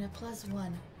 you gain a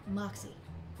 +1 moxie.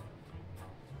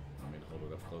 Want me to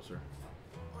hold it up closer?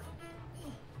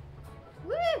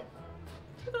 Woo!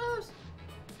 Too close.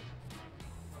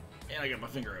 And I got my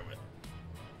finger over it.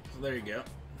 So there you go.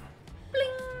 Bling!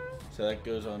 So that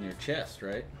goes on your chest,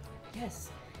 right? Yes,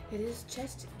 it is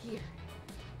chest gear.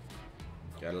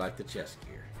 Gotta like the chest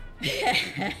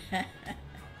gear.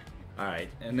 Alright,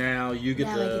 and now you get,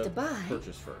 Now I get to buy.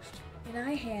 Purchase first. And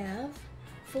I have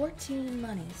 14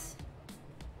 monies.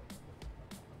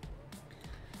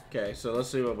 Okay, so let's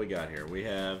see what we got here. We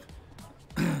have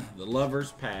the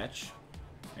Lover's Patch,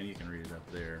 and you can read it up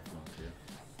there if you want to.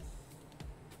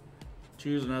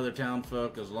 Choose another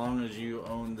townfolk as long as you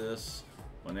own this.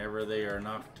 Whenever they are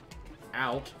knocked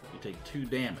out, you take 2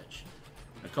 damage.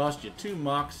 It costs you 2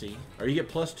 moxie, or you get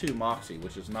 +2 moxie,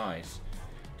 which is nice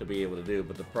to be able to do,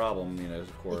 but the problem, you know, is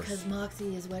of course... Because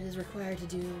moxie is what is required to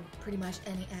do pretty much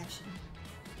any action.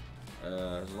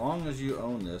 As long as you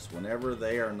own this, whenever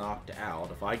they are knocked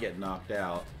out, if I get knocked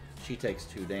out, she takes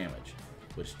 2 damage,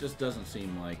 which just doesn't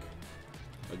seem like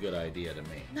a good idea to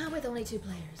me. Not with only 2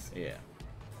 players. Yeah.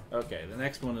 Okay, the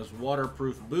next one is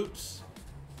Waterproof Boots.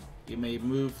 You may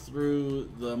move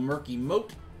through the murky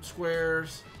moat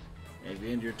squares. If you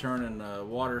end your turn in a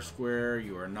water square,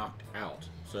 you are knocked out.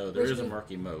 So there is a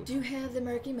murky moat. Do have the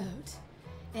murky moat,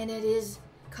 and it is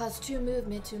costs 2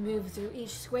 movement to move through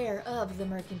each square of the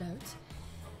murky moat.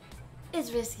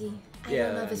 It's risky. I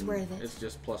don't know if it's worth it. It's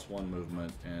just +1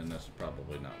 movement, and that's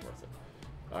probably not worth it.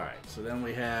 All right, so then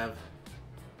we have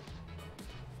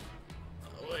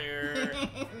where?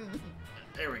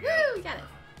 There we go. Woo! We got it.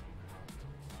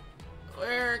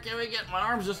 Where can we get? My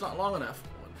arm's just not long enough.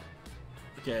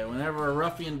 Okay, whenever a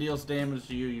ruffian deals damage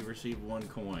to you, you receive 1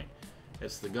 coin.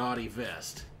 It's the gaudy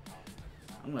vest.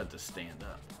 I'm gonna have to stand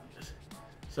up.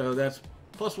 So that's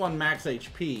 +1 max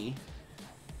HP,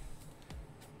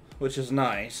 which is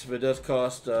nice, but it does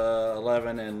cost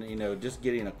 11. And you know, just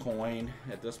getting a coin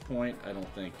at this point, I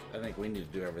think we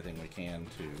need to do everything we can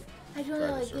to. I don't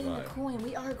know, like getting a coin.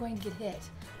 We are going to get hit.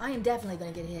 I am definitely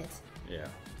going to get hit. Yeah.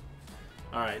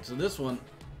 All right, so this one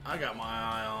I got my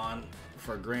eye on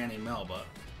for Granny Melba.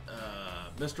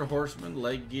 Mr. Horseman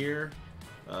leg gear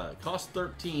costs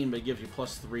 13, but it gives you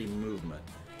 +3 movement,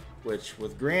 which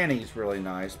with Granny's really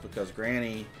nice because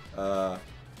Granny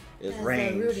is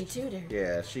ranged. Ruby Tudor.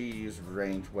 Yeah, she uses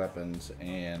ranged weapons,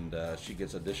 and she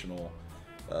gets additional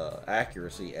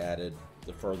accuracy added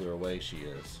the further away she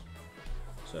is.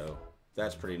 So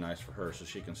that's pretty nice for her, so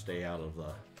she can stay out of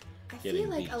the. I feel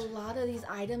like a lot of these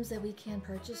items that we can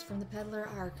purchase from the peddler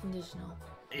are conditional.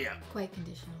 Yeah. Quite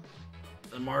conditional.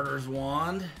 The Martyr's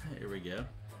Wand. Here we go.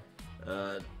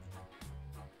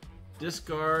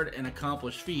 Discard an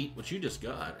accomplished feat, which you just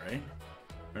got, right?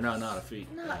 Or no, not a feat.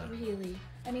 Not really.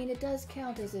 I mean, it does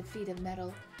count as a feat of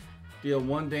metal. Deal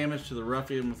 1 damage to the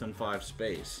ruffian within 5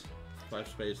 spaces. But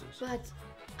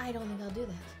I don't think I'll do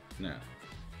that. No.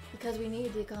 Because we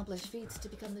need the accomplished feats to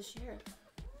become the sheriff.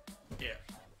 Yeah.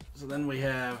 So then we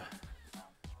have...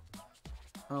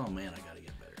 Oh man, I gotta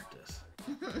get better at this.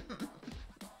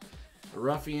 The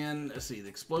ruffian, let's see, the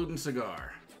exploding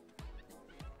cigar.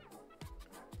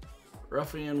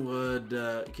 Ruffian would,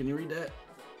 can you read that?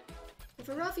 If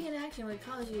a ruffian action would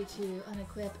cause you to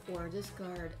unequip or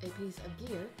discard a piece of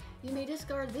gear, you may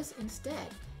discard this instead.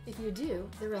 If you do,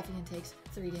 the ruffian takes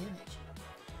 3 damage.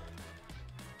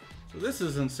 So this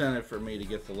is incentive for me to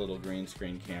get the little green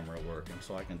screen camera working,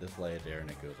 so I can just lay it there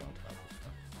and it goes on top of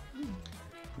stuff.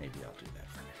 Maybe I'll do that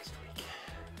for next week.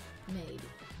 Maybe.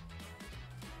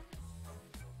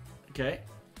 Okay.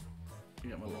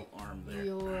 You got my little arm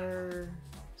there.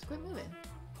 Quit moving.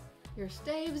 Your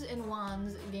staves and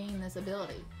wands gain this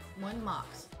ability. 1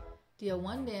 mox. Deal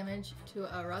 1 damage to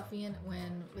a ruffian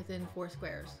when within 4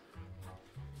 squares.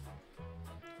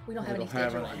 We don't have any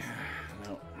staves or wands.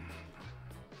 No.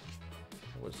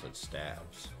 I would have said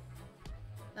staves.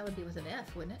 That would be with an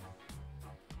F, wouldn't it?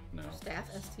 No. Staff,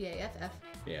 S-T-A-F-F.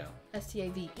 Yeah.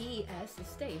 S-T-A-V-E-S is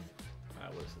stave. I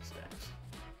would have said staves.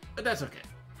 But that's okay.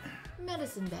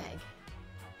 Medicine bag.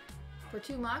 For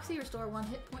 2 moxie, restore 1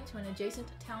 hit point to an adjacent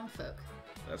townfolk.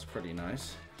 That's pretty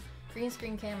nice. Green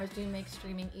screen cameras do make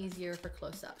streaming easier for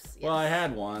close-ups. Yes. Well, I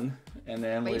had one, and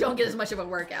then but you don't get as much of a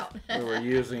workout. We were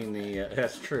using the.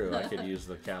 That's true. I could use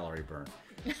the calorie burn.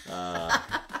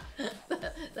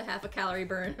 The half a calorie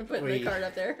burn. Putting the card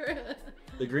up there.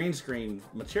 The green screen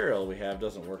material we have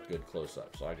doesn't work good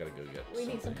close-up, so I got to go get. We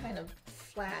need some kind of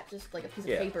flat, just like a piece of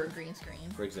Yeah. paper green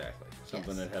screen. Exactly.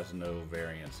 Something Yes. that has no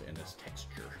variance in its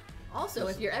texture. Also,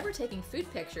 if you're ever taking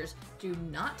food pictures, do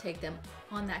not take them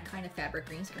on that kind of fabric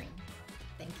green screen.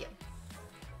 Thank you.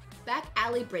 Back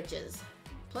alley bridges.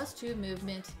 +2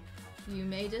 movement. You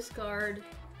may discard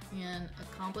an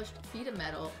accomplished feat of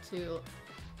metal to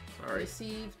Sorry.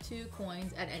 receive 2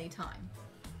 coins at any time.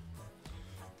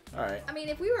 All right. I mean,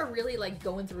 if we were really like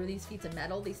going through these feats of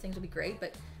metal, these things would be great,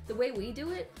 but the way we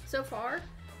do it so far,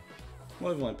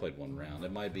 Well, we've only played one round.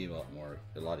 It might be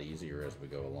a lot easier as we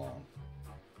go along.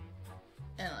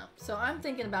 I don't know. So I'm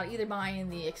thinking about either buying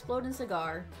the exploding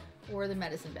cigar or the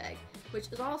medicine bag, which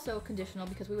is also conditional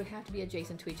because we would have to be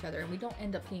adjacent to each other, and we don't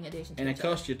end up being adjacent to And each it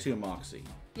other. costs you 2 moxie.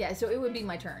 Yeah, so it would be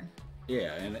my turn.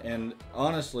 Yeah, and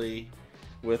honestly,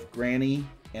 with Granny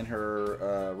and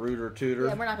her rooter tutor,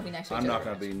 Yeah, we're not gonna be next to each I'm other. not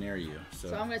going to be near you. So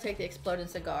I'm gonna take the exploding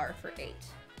cigar for 8,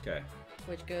 Okay.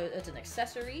 which goes as an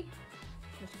accessory,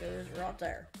 which goes right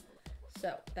there.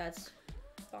 So that's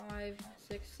 5,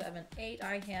 6, 7, 8.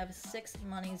 I have 6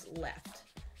 monies left.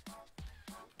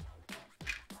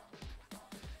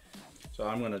 So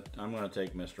I'm gonna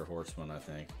take Mr. Horseman. I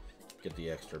think get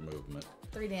the extra movement.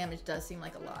 3 damage does seem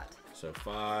like a lot. So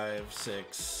 5,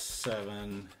 6,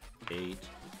 7, 8,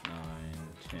 9,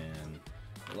 10,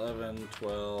 11,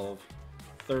 12,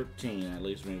 13. That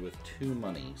leaves me with 2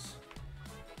 monies.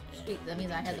 Sweet, that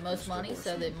means I had the most money,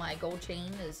 so that my gold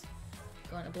chain is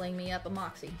going to bling me up a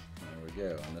moxie. There we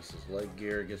go. And this is leg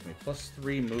gear. It gives me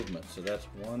 +3 movement. So that's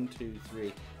 1, 2,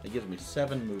 3. It gives me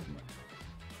 7 movement.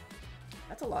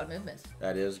 That's a lot of movements.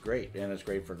 That is great, and it's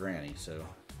great for Granny. So,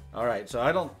 all right. So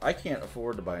I can't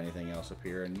afford to buy anything else up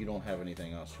here, and you don't have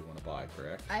anything else you want to buy,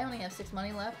 correct? I only have 6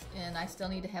 money left, and I still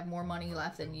need to have more money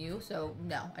left than you, so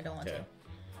no, I don't want Okay. to.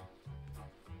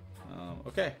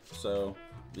 Okay. So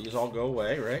these all go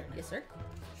away, right? Yes, sir.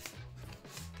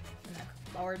 And that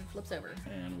card flips over.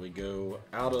 And we go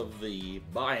out of the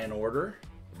buy-in order,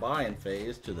 buy-in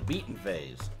phase, to the beaten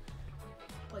phase.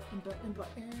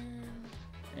 Button.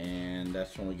 And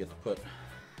that's when we get to put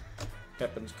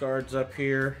Pepin's cards up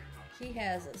here. He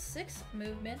has 6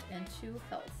 movement and 2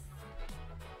 health.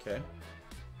 Okay.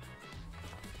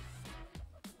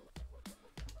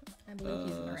 I believe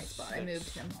he's in the right spot. I moved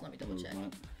him, so let me double check.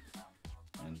 Movement.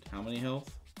 And how many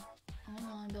health? Oh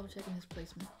no, I'm double checking his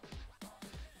placement.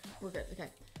 We're good, okay.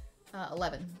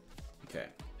 11. Okay.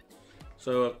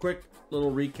 So a quick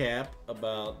little recap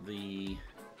about the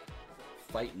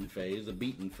fighting phase, the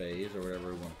beaten phase, or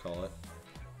whatever we want to call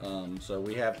it. So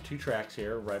we have 2 tracks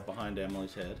here, right behind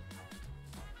Emily's head.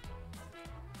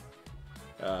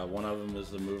 One of them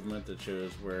is the movement that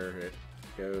shows where it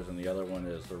goes, and the other one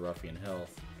is the ruffian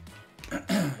health.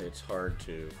 It's hard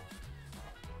to...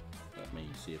 Let me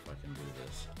see if I can do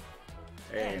this.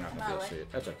 Hey, you're not going to be able to see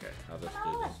it. That's okay. I'll just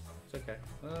do this. It's okay.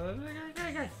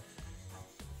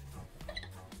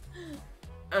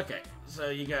 Okay, so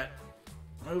you got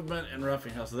movement and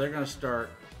ruffian health. So they're going to start...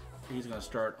 He's going to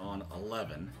start on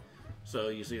 11. So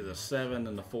you see the 7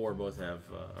 and the 4 both have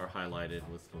are highlighted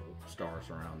with little stars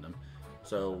around them.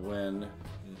 So when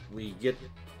we get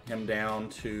him down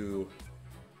to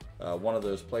one of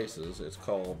those places, it's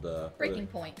called Breaking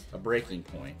point. a breaking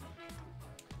point,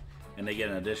 and they get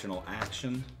an additional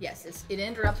action. Yes, it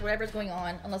interrupts whatever's going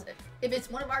on. Unless if it's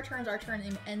one of our turn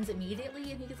ends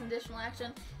immediately and he gets an additional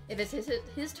action. If it's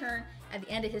his turn, at the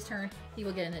end of his turn, he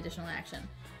will get an additional action.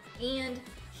 And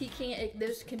he can't.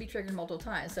 This can be triggered multiple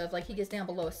times. So if like he gets down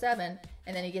below a 7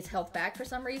 and then he gets health back for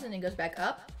some reason and goes back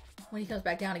up, when he comes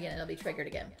back down again, it'll be triggered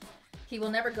again. He will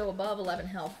never go above 11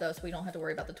 health though, so we don't have to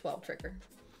worry about the 12 trigger.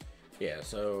 Yeah.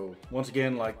 So once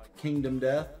again, like Kingdom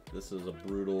Death, this is a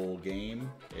brutal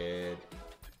game. It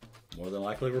more than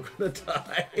likely we're going to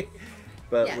die.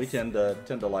 But yes. we tend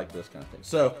to like this kind of thing.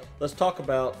 So let's talk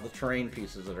about the terrain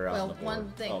pieces that are out on the board. Well,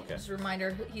 one thing, Okay. just a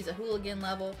reminder, he's a hooligan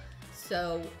level,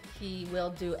 so he will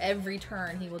do every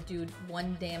turn. He will do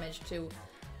 1 damage to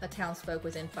a townsfolk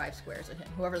within 5 squares of him,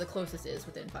 whoever the closest is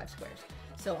within 5 squares.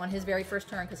 So on his very first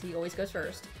turn, because he always goes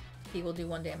first, he will do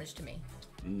 1 damage to me.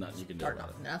 Nothing you can do Or about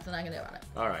it. nothing I can do about it.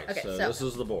 All right. Okay, so so- this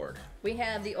is the board. We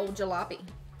have the old jalopy.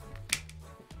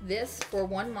 This, for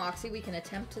 1 moxie, we can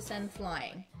attempt to send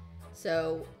flying.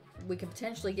 So we can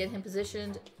potentially get him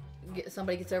positioned.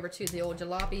 Somebody gets over to the old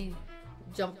jalopy,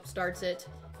 jump starts it,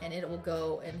 and it will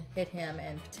go and hit him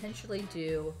and potentially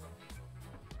do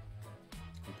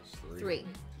 3.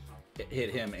 Hit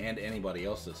him and anybody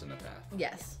else that's in the path.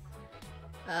 Yes.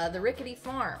 The rickety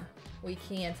farm. We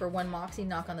can, for 1 moxie,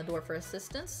 knock on the door for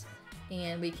assistance.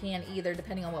 And we can either,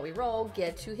 depending on what we roll,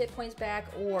 get 2 hit points back,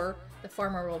 or the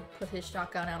farmer will put his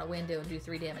shotgun out a window and do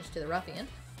 3 damage to the ruffian.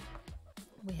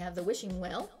 We have the wishing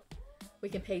well. we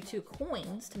can pay 2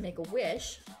 coins to make a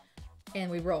wish, and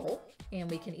we roll, and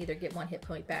we can either get 1 hit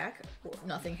point back, or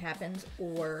nothing happens,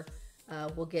 or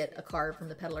we'll get a card from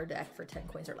the peddler deck for 10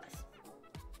 coins or less.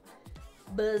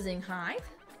 Buzzing Hive,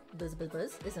 buzz buzz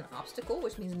buzz, is an obstacle,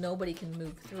 which means nobody can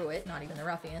move through it, not even the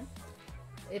ruffian.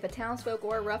 If a townsfolk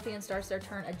or a ruffian starts their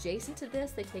turn adjacent to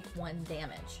this, they take 1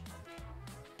 damage.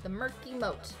 The Murky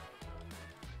Moat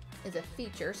is a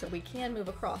feature, so we can move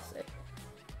across it.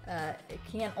 It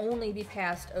can only be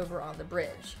passed over on the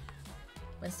bridge.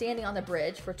 When standing on the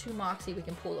bridge, for 2 Moxie, we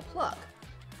can pull the plug.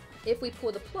 If we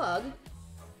pull the plug,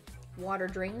 water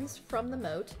drains from the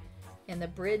moat, and the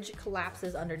bridge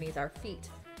collapses underneath our feet.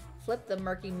 Flip the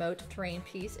Murky Moat terrain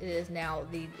piece. It is now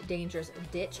the Dangerous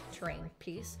Ditch terrain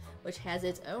piece, which has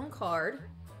its own card.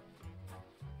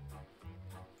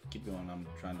 Keep going. I'm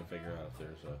trying to figure out if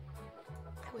there's a...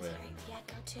 I was hearing the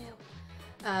echo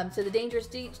too. So the Dangerous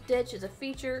Ditch is a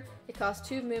feature. It costs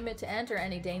 2 movement to enter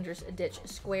any Dangerous Ditch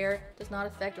square. Does not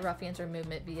affect ruffians or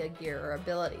movement via gear or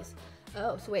abilities.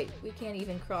 Oh, so wait, we can't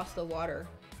even cross the water.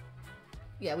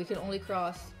 Yeah, we can only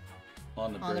cross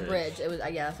on the bridge. It was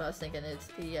yeah, that's what I was thinking. It's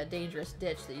the Dangerous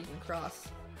Ditch that you can cross.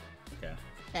 Okay.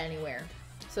 Anywhere.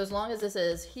 So as long as this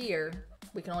is here,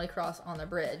 we can only cross on the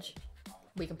bridge.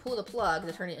 We can pull the plug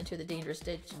to turn it into the Dangerous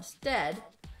Ditch instead.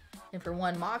 And for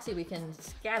 1 Moxie, we can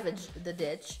scavenge the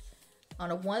ditch. On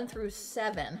a 1 through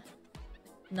 7,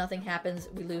 nothing happens.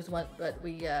 We lose 1, but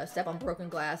we step on broken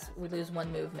glass. We lose 1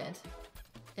 movement.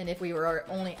 And if we were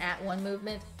only at 1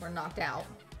 movement, we're knocked out.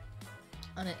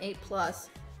 On an 8+,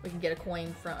 we can get a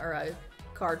coin from or a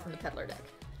card from the peddler deck.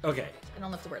 Okay. I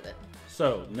don't have to wear that.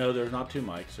 So, no, there's not 2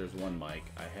 mics. There's 1 mic.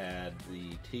 I had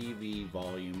the TV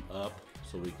volume up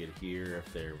so we could hear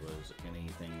if there was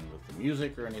anything with the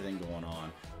music or anything going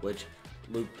on, which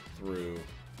looped through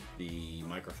the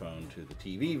microphone to the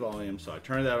TV volume. So I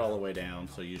turned that all the way down,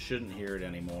 so you shouldn't hear it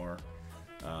anymore.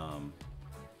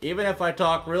 Even if I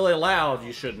talk really loud,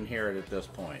 you shouldn't hear it at this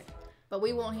point. But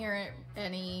we won't hear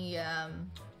any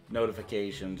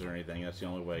notifications or anything. That's the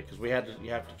only way, because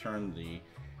you have to turn the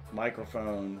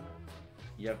microphone.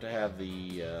 You have to have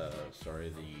the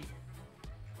the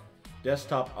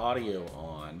desktop audio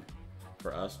on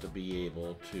for us to be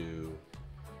able to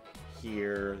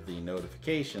hear the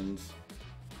notifications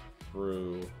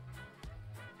through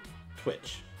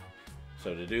Twitch.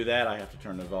 So to do that, I have to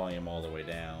turn the volume all the way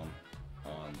down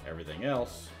on everything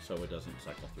else so it doesn't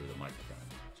cycle through the microphone.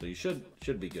 So you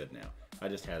should be good now. I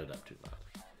just had it up too loud.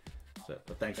 So,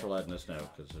 but thanks for letting us know,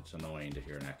 because it's annoying to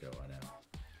hear an echo, I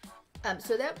know.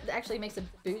 So that actually makes the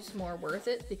boots more worth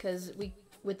it, because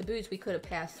with the boots we could have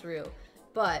passed through,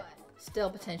 but still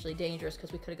potentially dangerous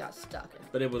because we could have got stuck.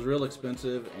 But it was real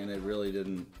expensive, and it really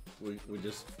didn't. We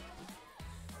just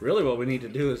really what we need to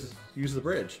do is use the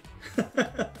bridge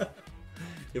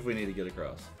if we need to get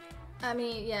across. I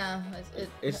mean, yeah,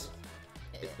 it's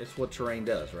what terrain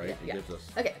does, right? Yeah. It gives us.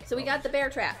 Okay, so we got the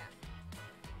bear trap.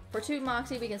 For 2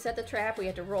 Moxie, we can set the trap. We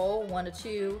have to roll 1 to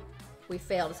 2. We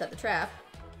fail to set the trap.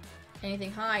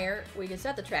 Anything higher, we can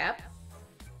set the trap.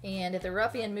 And if the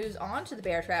ruffian moves on to the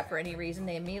bear trap for any reason,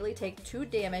 they immediately take 2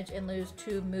 damage and lose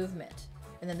 2 movement.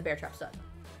 And then the bear trap's done.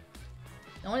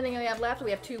 The only thing we have left,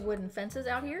 we have 2 wooden fences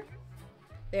out here.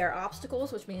 They are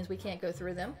obstacles, which means we can't go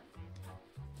through them.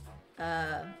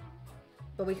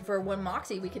 But we can, for 1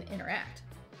 Moxie, we can interact.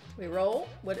 We roll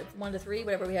 1 to 3,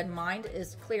 whatever we had in mind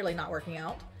is clearly not working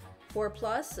out.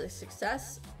 4+, a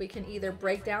success. We can either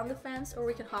break down the fence or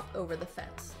we can hop over the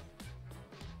fence.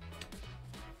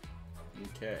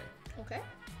 Okay. Okay.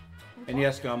 And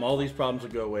yes, Gum, all these problems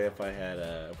would go away if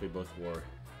if we both wore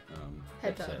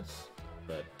Headphones. headsets.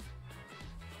 But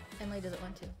Emily doesn't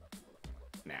want to.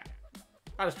 nah,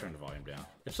 I just turn the volume down.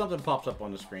 If something pops up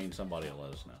on the screen, somebody will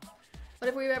let us know. But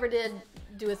if we ever did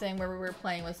do a thing where we were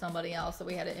playing with somebody else that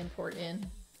we had to import in,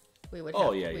 we would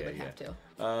have, have to.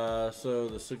 So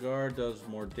the cigar does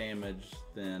more damage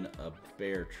than a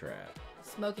bear trap.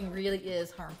 Smoking really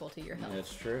is harmful to your health.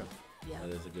 That's true. Yeah.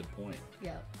 That is a good point.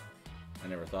 Yeah. I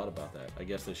never thought about that. I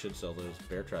guess they should sell those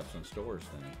bear traps in stores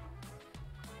then.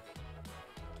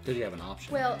 Because you have an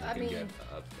option. Well, you can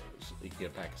get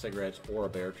a pack of cigarettes or a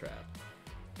bear trap.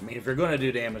 I mean, if you're going to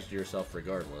do damage to yourself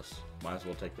regardless, might as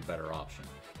well take the better option.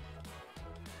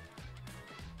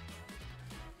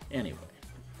 Anyway.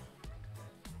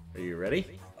 Are you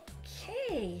ready?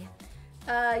 Okay.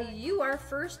 You are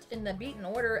first in the beaten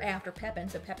order after Pepin,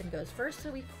 so Pepin goes first,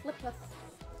 so we flip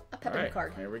a Pepin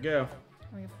card. Here we go.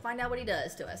 We find out what he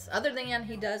does to us. Other than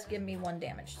he does give me 1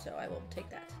 damage, so I will take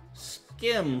that.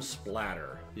 Skim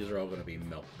Splatter. These are all going to be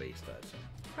milk-based, I assume.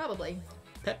 Probably.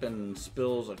 Pepin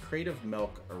spills a crate of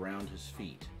milk around his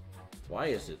feet. Why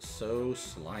is it so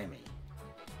slimy?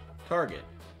 Target.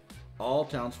 All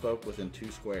townsfolk within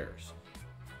 2 squares.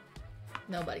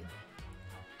 Nobody.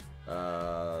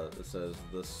 It says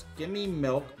the skimmy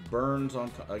milk burns on.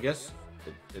 I guess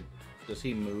does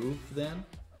he move then?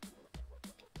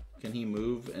 Can he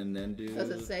move and then do? Does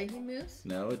it say he moves?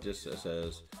 No, it just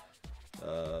says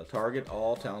target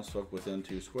all townsfolk within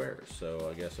 2 squares. So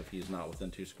I guess if he's not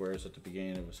within 2 squares at the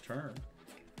beginning of his turn.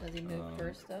 Does he move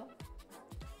first though?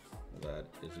 That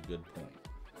is a good point.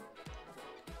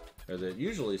 Because it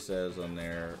usually says on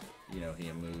there, you know,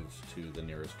 he moves to the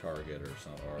nearest target or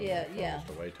something, or the farthest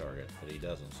away target, but he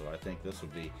doesn't. So I think this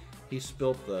would be, he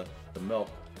spilt the milk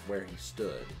where he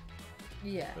stood.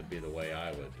 Yeah. Would be the way I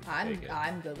would take it.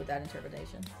 I'm good with that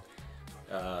interpretation.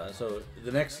 So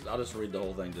the next, I'll just read the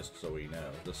whole thing just so we know.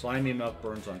 The slimy milk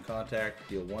burns on contact,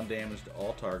 deal 1 damage to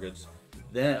all targets.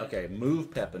 Then, okay,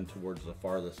 move Pepin towards the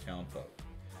farthest townfolk.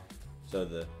 So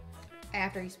the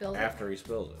after he spills it. After he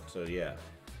spills it. So yeah,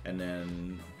 and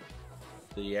then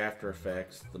the after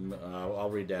effects. I'll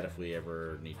read that if we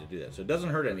ever need to do that. So it doesn't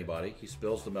hurt anybody. He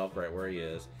spills the milk right where he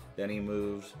is. Then he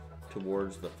moves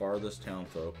towards the farthest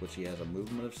townfolk, which he has a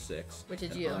movement of 6. Which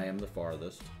is and you. I am the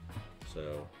farthest.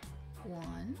 So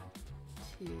 1,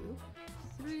 2,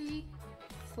 3,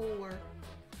 4,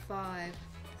 5,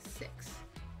 6.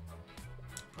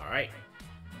 All right.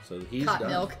 So he's Hot done.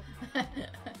 milk.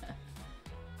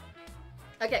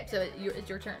 Okay, so it's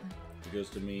your turn. It goes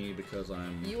to me because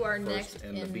I'm You are first next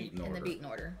in the beaten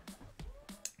order.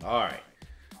 All right.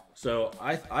 So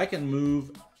I can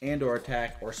move and or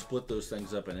attack or split those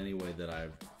things up in any way that I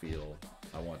feel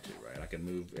I want to, right? I can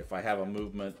move, if I have a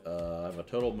movement, I have a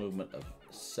total movement of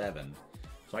 7.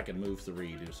 So I can move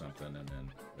 3, do something, and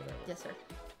then whatever. Yes, sir.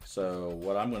 So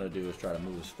what I'm going to do is try to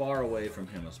move as far away from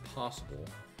him as possible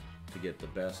to get the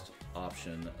best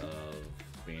option of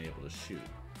being able to shoot.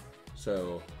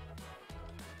 So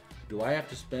do I have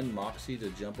to spend Moxie to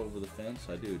jump over the fence?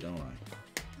 I do, don't I?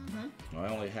 Mm-hmm. I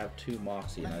only have 2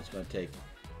 Moxie, and it's going to take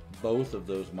both of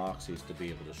those Moxies to be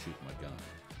able to shoot my gun.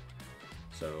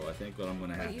 So I think what I'm going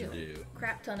to have to do...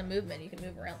 Crap ton of movement. You can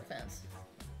move around the fence.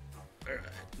 All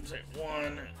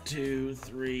right. 1, 2,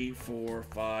 3, 4,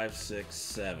 5, 6,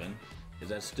 7. Is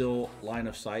that still line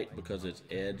of sight because it's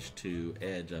edge to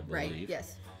edge, I believe? Right,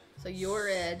 yes. So your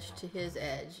edge to his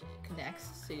edge connects,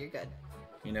 so you're good.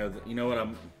 You know what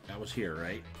I was here,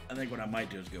 right? I think what I might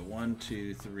do is go 1,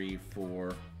 2, 3,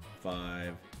 4,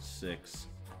 5, 6,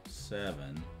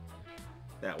 7.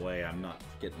 That way I'm not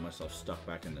getting myself stuck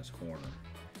back in this corner.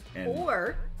 And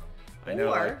I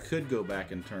know I could go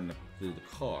back and turn through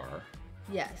the car.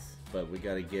 Yes. But we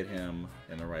got to get him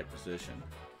in the right position.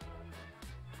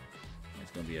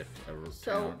 It's going to be a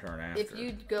turn after. If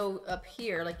you go up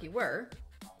here like you were,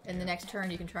 and the next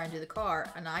turn you can try and do the car,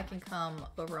 and I can come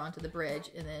over onto the bridge,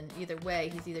 and then either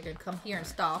way, he's either going to come here and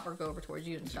stop or go over towards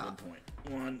you and stop. That's a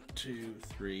good point. 1, 2,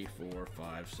 3, 4,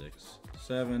 5, 6,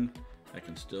 7. I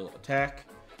can still attack.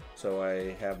 So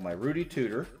I have my Rudy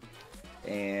Tutor,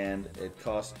 and it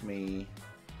cost me...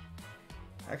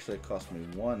 Actually, it cost me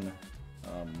 1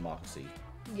 Moxie.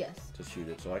 Yes. To shoot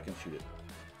it, so I can shoot it.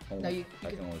 No, I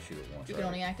can only shoot it once. You can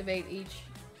only activate each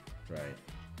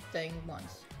thing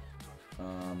once.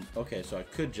 Okay, so I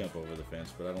could jump over the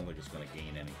fence, but I don't think it's going to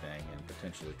gain anything, and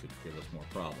potentially could give us more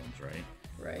problems, right?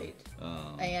 Right.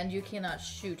 And you cannot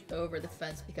shoot over the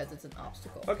fence because it's an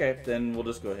obstacle. Okay, then we'll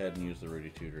just go ahead and use the Rudy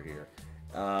Tutor here.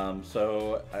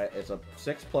 So it's a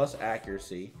 6+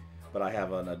 accuracy, but I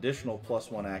have an additional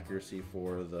 +1 accuracy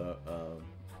for the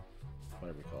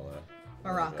whatever you call that.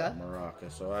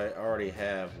 Maraca. So I already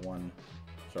have one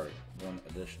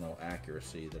additional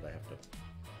accuracy that I have to.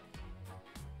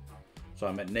 So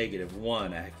I'm at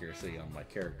 -1 accuracy on my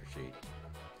character sheet.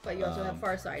 But you also have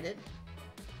farsighted.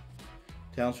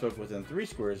 Townsfolk within 3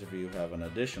 squares of you have an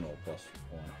additional +1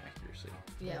 accuracy.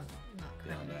 Yeah, not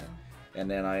counting that. And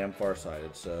then I am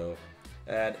farsighted, so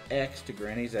add X to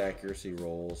Granny's accuracy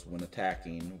rolls when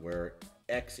attacking, where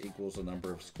X equals the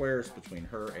number of squares between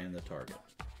her and the target.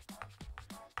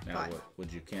 Now, 5. what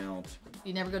would you count?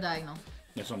 You never go diagonal.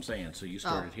 That's what I'm saying. So you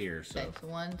started here. So. Okay, so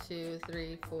 1, 2,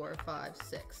 3, 4, 5,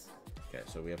 6. Okay,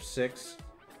 so we have 6.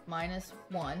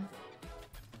 -1.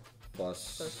 Plus.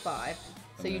 So it's 5.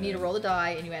 So you need to roll the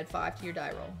die, and you add 5 to your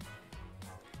die roll.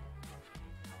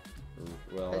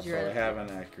 Well, so I have an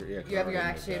accuracy. Yeah, you have your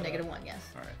accuracy of -1, yes.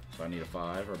 All right, so I need a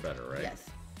 5 or better, right? Yes.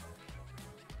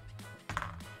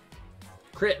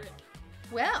 Crit.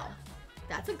 Well,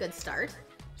 that's a good start.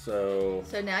 So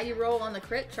now you roll on the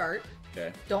crit chart.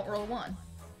 Okay. Don't roll 1.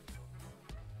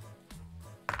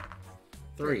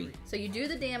 3. So you do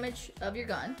the damage of your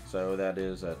gun. So that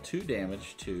is 2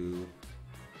 damage to.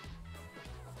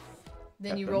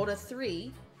 Then you rolled a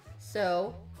 3.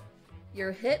 So,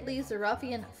 your hit leaves the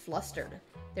ruffian flustered.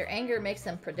 Their anger makes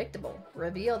them predictable.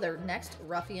 Reveal their next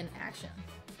ruffian action.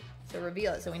 So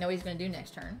reveal it, so we know what he's going to do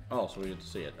next turn. Oh, so we get to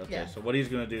see it. Okay, Yeah. so what he's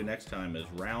going to do next time is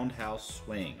roundhouse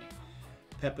swing.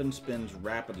 Pepin spins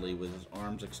rapidly with his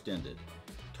arms extended.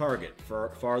 Target,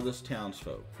 farthest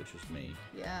townsfolk, which is me.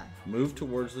 Yeah. Move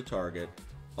towards the target.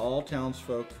 All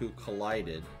townsfolk who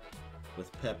collided with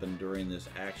Pepin during this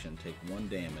action take 1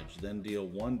 damage, then deal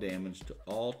 1 damage to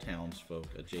all townsfolk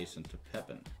adjacent to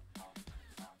Pepin.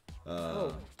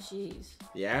 Oh, jeez.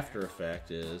 The after effect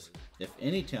is, if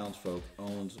any townsfolk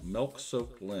owns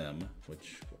milk-soaked limb,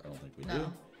 which I don't think we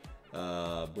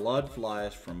do, blood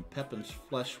flies from Pepin's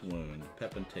flesh wound.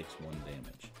 Pepin takes 1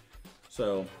 damage.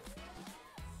 So,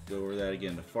 go over that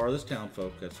again. The farthest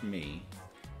townsfolk, that's me.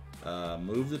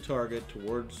 Move the target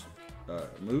towards,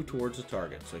 move towards the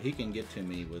target, so he can get to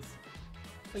me with.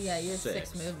 But yeah, you have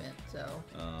 6 movement, so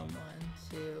 1,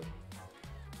 2,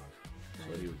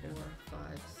 3, 4, 5.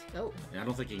 Oh. I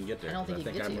don't think he can get there. I don't think he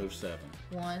can get to you. I moved 7.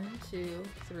 1, 2,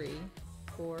 3,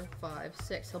 4, 5,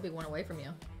 6. He'll be 1 away from you.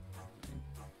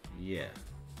 Yeah.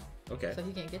 Okay. So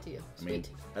he can't get to you. I mean,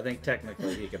 I think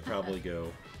technically he could probably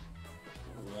go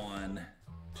 1,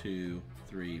 2,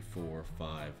 3, 4,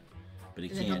 5, but he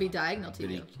can't. And then he'll be diagonal to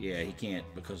you. Yeah, he can't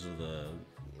because of the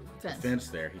Fence. fence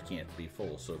there. He can't be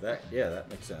full. So that, yeah, that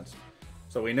makes sense.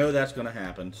 So we know that's going to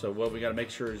happen. So what we got to make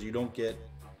sure is you don't get.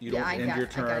 You don't end your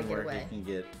turn where he can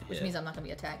get hit. Which means I'm not going to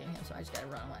be attacking him, so I just got to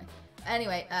run away.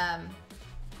 Anyway,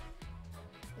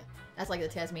 that's like the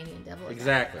Tasmanian devil.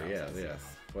 Exactly, yeah.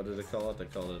 What did they call it? They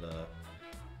called it a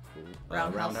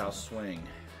roundhouse swing.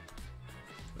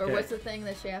 Or what's the thing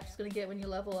that Shaft's going to get when you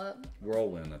level up?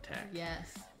 Whirlwind attack.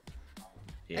 Yes.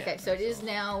 Yeah, okay, so it is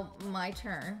now my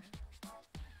turn.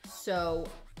 So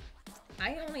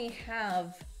I only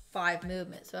have 5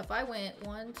 movement. So if I went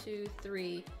 1, 2,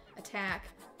 3, attack,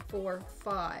 4,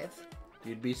 5.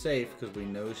 You'd be safe because we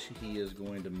know he is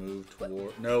going to move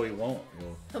toward. No, he won't.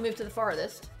 He'll move to the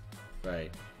farthest.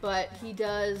 Right. But he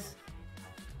does.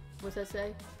 What's that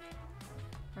say?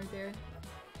 Right there.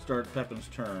 Start Pepin's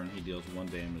turn. He deals 1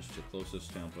 damage to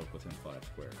closest townsfolk within 5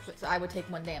 squares. So I would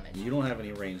take 1 damage. You don't have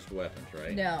any ranged weapons,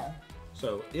 right? No.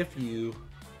 So if you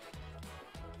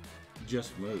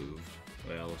just moved,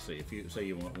 well, let's see. If you say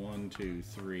you want 1, 2,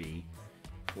 3,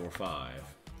 4, 5.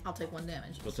 I'll take 1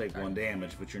 damage. We'll take 1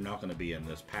 damage, but you're not going to be in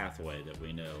this pathway that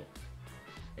we know.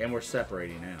 And we're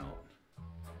separating out.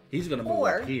 He's going to move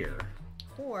up here.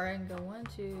 Or I can go 1,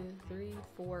 2, 3,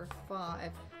 4,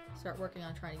 5. Start working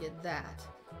on trying to get that.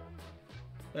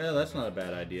 Well, that's not a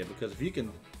bad idea because if you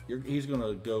can, he's going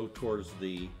to go towards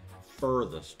the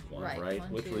furthest one, right?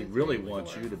 1, Which 2, we really 3, want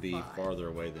 4, you to be 5. farther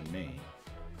away than me.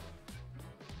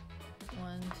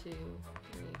 1, 2, 3,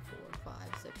 4,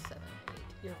 5, 6, 7, 8.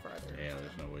 You're farther. Yeah,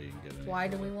 there's no way you can get any Why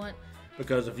do further. we want?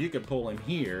 Because if you could pull him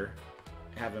here,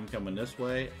 have him coming this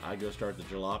way, I go start the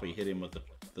jalopy, hit him with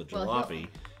the jalopy,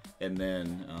 and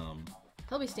then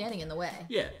he'll be standing in the way.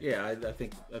 Yeah. I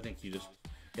think you just,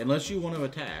 unless you want to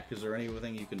attack, is there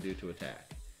anything you can do to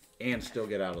attack and still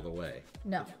get out of the way?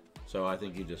 No. So I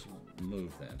think you just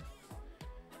move then.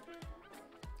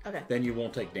 Okay. Then you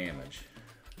won't take damage.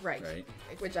 Right.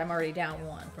 Which I'm already down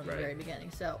 1 from the very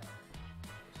beginning. So,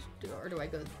 or do I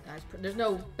go? There's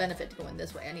no benefit to going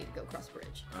this way. I need to go across the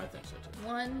bridge. I think so too.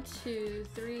 1, 2,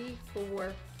 3,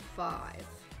 4, 5.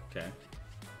 Okay.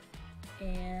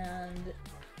 And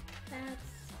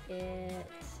that's it.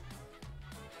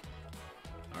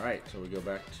 All right, so we go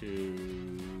back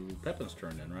to Pepin's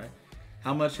turn then, right?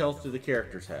 How much health do the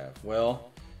characters have?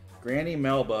 Well, Granny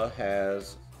Melba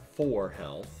has 4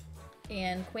 health.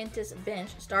 And Quintus Bench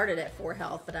started at 4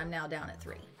 health, but I'm now down at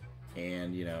 3.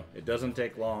 And, it doesn't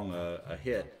take long. A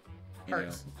hit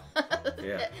Hurts.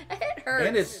 Yeah. It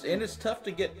hurts. And it's tough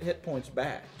to get hit points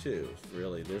back, too,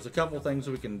 really. There's a couple things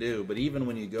we can do, but even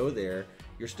when you go there,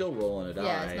 you're still rolling a die.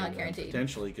 Yeah, it's not guaranteed.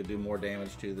 Potentially could do more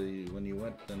damage to when you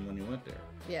went there.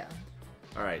 Yeah.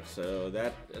 All right, so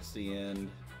that's the end.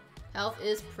 Health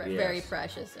is very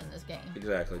precious in this game.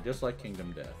 Exactly, just like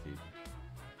Kingdom Death.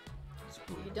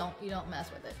 You don't mess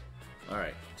with it. All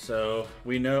right, so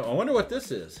we know. I wonder what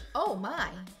this is. Oh my!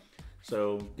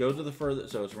 So go to the further.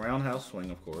 So it's roundhouse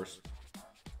swing, of course.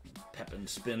 Pepin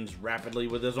spins rapidly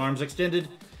with his arms extended.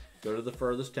 Go to the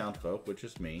furthest townsfolk, which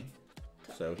is me.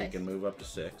 So he can move up to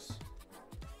 6.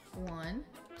 1,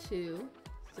 2,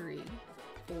 3,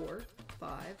 4,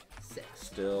 5, 6.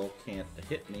 Still can't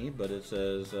hit me, but it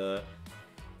says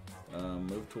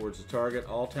move towards the target.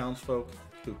 All townsfolk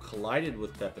who collided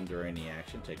with Pepin during the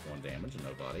action take 1 damage,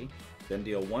 nobody. Then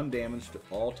deal 1 damage to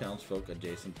all townsfolk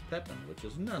adjacent to Pepin, which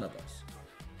is none of us.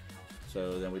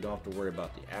 So then we don't have to worry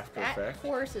about the after That effect.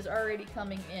 horse is already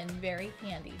coming in very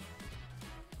handy.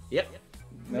 Yep.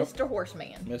 Nope. Mr.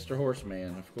 Horseman. Mr.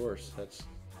 Horseman, of course. That's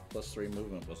 +3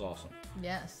 movement was awesome.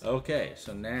 Yes. Okay,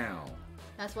 so now.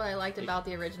 That's what I liked about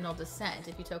the original Descent.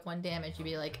 If you took 1 damage, you'd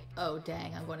be like, oh,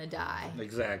 dang, I'm going to die.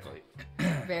 Exactly.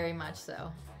 Very much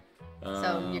so.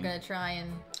 So you're going to try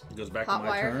and It goes back to hot my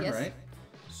wire, turn, yes. right?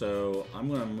 So I'm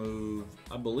going to move.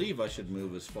 I believe I should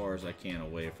move as far as I can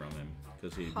away from him.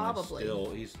 Because he might Probably.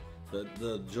 still.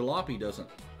 The jalopy doesn't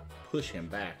push him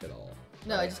back at all.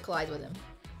 No, it just collides with him.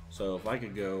 So if I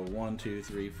could go 1, 2,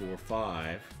 3, 4,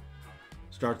 5,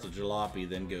 start the jalopy,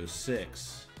 then go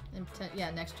 6. And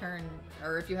yeah, next turn,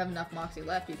 or if you have enough Moxie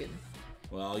left, you can.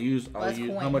 Well, I'll use. That's How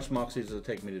coin. much moxie does it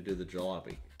take me to do the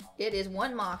jalopy? It is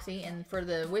 1 Moxie, and for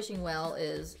the Wishing Well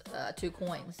is 2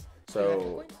 coins. So Do you have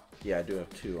 2 coins? yeah, I do have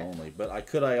 2 only. But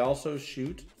could I also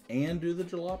shoot and do the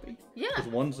jalopy? Yeah. Because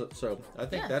one's so I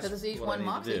think Yeah, that's because it's each what 1 I need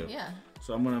Moxie. to do. Yeah.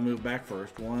 So I'm gonna move back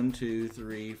first. 1, 2,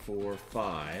 3, 4,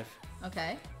 5.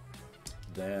 Okay.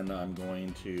 Then I'm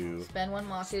going to Spend 1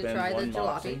 Moxie to Spend try the 1 Jalopy.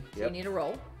 Moxie, So yep. you need a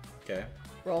roll. okay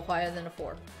Roll higher than a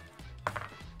 4.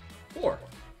 4.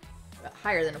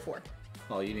 Higher than a 4.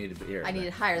 Oh, you need to be here. I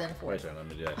needed higher than a 4. Wait a second. Let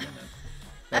me do that again. Then.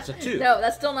 That's a 2. No,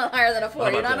 that's still not higher than a 4. How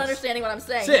You're about not this? understanding what I'm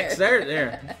saying 6. here.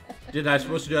 There. Did I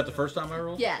supposed to do that the first time I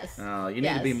rolled? Yes. You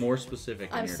need to be Yes. more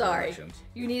specific in I'm your sorry. directions.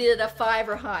 You needed a 5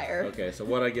 or higher. Okay, so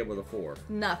what I get with a 4?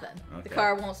 Nothing. Okay. The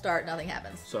car won't start. Nothing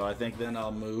happens. So I think then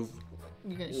I'll move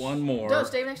You're gonna one more. Don't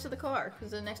stay next to the car,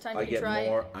 because the next time I you get try.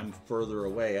 more. I'm further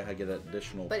away. I get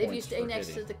additional But points if you stay for next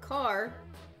hitting. to the car.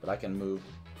 But I can move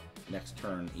next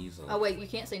turn easily. Oh wait, you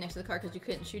can't stay next to the car because you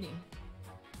couldn't shoot him.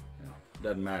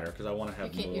 Doesn't matter because I want to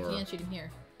have You can't. more. You can't shoot him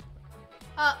here.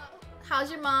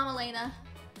 How's your mom, Elena?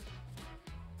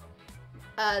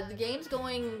 The game's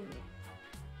going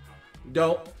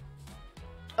Don't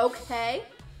okay.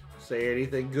 say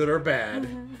anything good or bad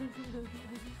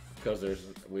because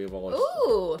we've always.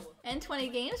 Ooh, and 20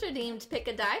 games redeemed. Pick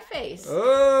a die face.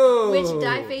 Oh. Which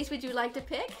die face would you like to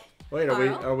pick? Wait,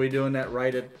 Carl? are we doing that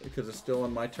right because it's still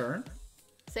in my turn?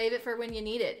 Save it for when you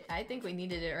need it. I think we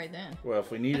needed it right then. Well,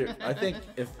 if we need it, I think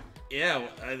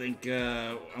I think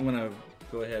I'm gonna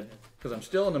go ahead because I'm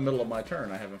still in the middle of my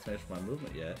turn. I haven't finished my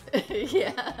movement yet.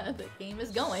 Yeah, the game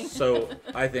is going. So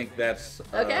I think that's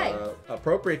Okay.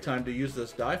 appropriate time to use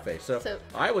this die face. So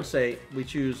I would say we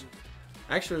choose.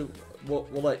 Actually, we'll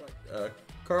let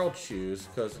Carl choose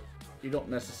because you don't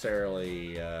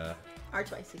necessarily. Our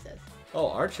choice, he says. Oh,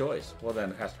 our choice. Well,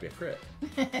 then it has to be a crit.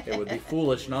 It would be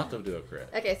foolish not to do a crit.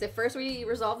 Okay, so first we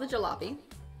resolve the jalopy.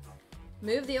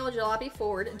 Move the old jalopy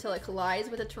forward until it collides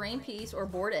with a terrain piece or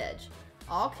board edge.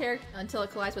 Until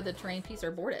it collides with a terrain piece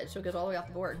or board edge, so it goes all the way off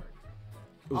the board.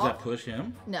 Does that push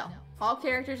him? No. All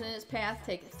characters in its path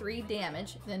take 3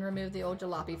 damage, then remove the old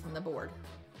jalopy from the board.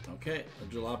 Okay, the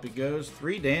jalopy goes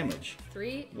 3 damage.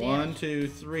 3 damage. 1, 2,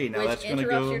 3. Now which that's gonna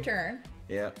interrupts go. your turn.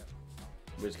 Yeah.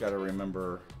 We just got to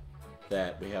remember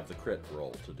that we have the crit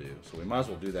roll to do, so we might as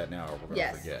well do that now, or we're gonna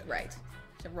Yes, forget. right.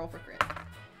 So roll for crit.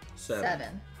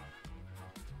 7.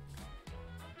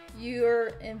 You're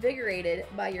invigorated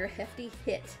by your hefty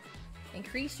hit.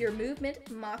 Increase your movement,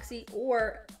 moxie,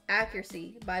 or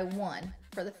accuracy by 1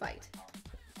 for the fight.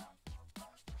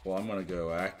 Well, I'm gonna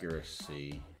go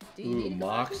accuracy. Do you Ooh, need to go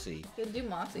moxie. Good, do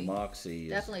moxie. Moxie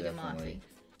is Definitely do moxie.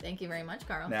 Thank you very much,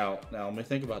 Carl. Now let me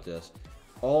think about this.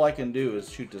 All I can do is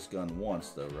shoot this gun once,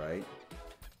 though, right?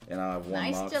 And I have 1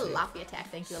 nice moxie. jalopy attack.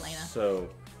 Thank you, Elena. So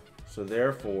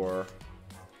therefore,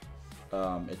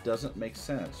 it doesn't make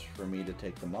sense for me to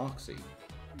take the moxie.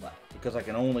 What? Because I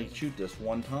can only shoot this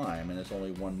 1 time, and it's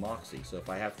only 1 moxie. So if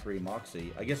I have 3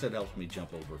 moxie, I guess it helps me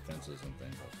jump over fences and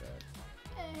things like that.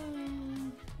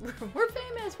 We're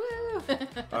famous, woo!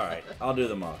 All right, I'll do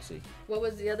the moxie. What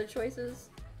was the other choices?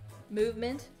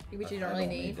 Movement, which you don't really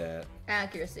need. That.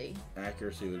 Accuracy.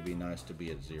 Accuracy would be nice to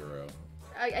be at 0.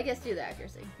 I guess do the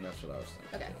accuracy. That's what I was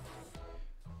thinking. Okay.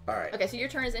 All right. Okay, so your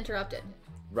turn is interrupted.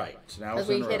 Right. So now Because it's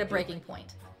we hit a interrupted. breaking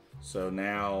point. So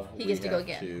now He we gets to go have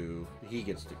again. He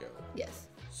gets to go. Yes.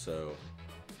 So,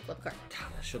 Flip card. God,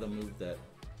 I should have moved that.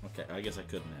 Okay, I guess I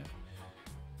couldn't have.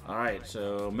 All right,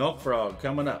 so Milkfrog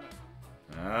coming up.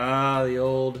 Ah, the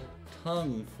old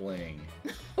tongue fling.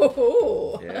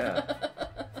 Oh. Yeah.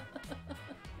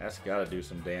 That's got to do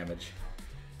some damage.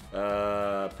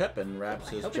 Pepin wraps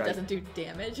I his hope it doesn't do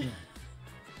damage.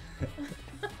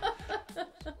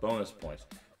 bonus points.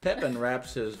 Pepin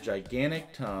wraps his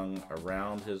gigantic tongue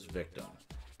around his victim.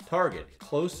 Target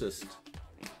closest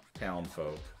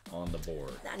townfolk on the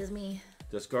board. That is me.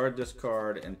 Discard this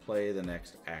card and play the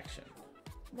next action.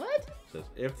 What? It says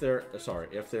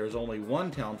if there's only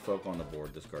one townsfolk on the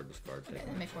board, discard. Okay,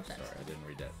 that makes more sense. Sorry, I didn't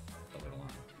read that other line.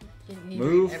 You need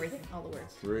Move. to read everything, all the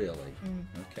words. Really?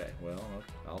 Okay. Well,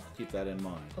 I'll keep that in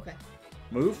mind. Okay.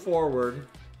 Move forward.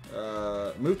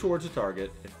 Move towards the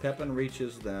target. If Pepin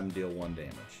reaches them, deal 1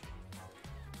 damage.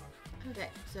 Okay,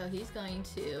 so he's going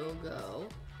to go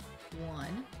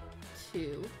 1,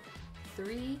 2,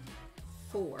 3,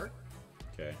 4.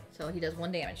 Okay. So he does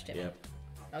 1 damage to me. Yep.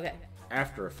 Okay.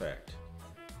 After effect.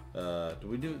 Do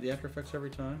we do the after effects every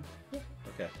time? Yeah.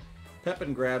 Okay.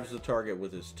 Pepin grabs the target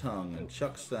with his tongue and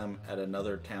chucks them at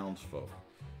another townsfolk.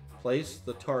 Place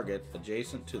the target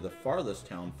adjacent to the farthest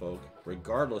townsfolk,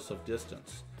 regardless of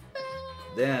distance.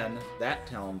 Then that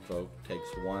townsfolk takes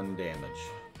 1 damage.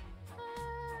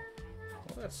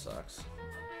 Well, that sucks.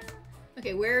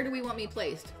 Okay, where do we want me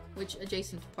placed? Which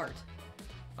adjacent part?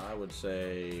 I would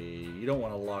say you don't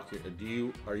want to lock your.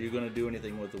 Are you going to do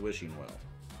anything with the wishing well?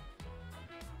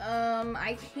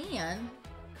 I can,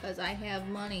 because I have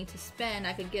money to spend.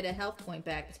 I could get a health point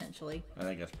back potentially. I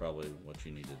think that's probably what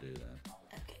you need to do then.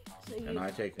 Okay, so And I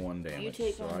take 1 damage,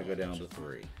 take so 1 I go down damage. to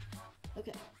 3.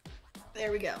 Okay,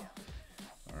 there we go.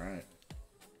 All right.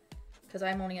 Because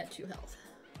I'm only at 2 health.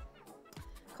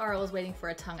 Carl is waiting for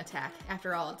a tongue attack.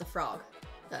 After all, it's a frog.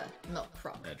 The milk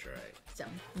frog. That's right. So,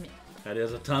 me. That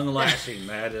is a tongue lashing.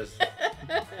 That is.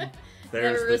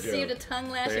 There's Never the received joke. a tongue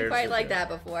lashing There's quite the like joke. that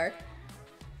before.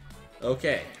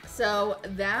 Okay. So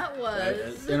that That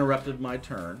was. interrupted my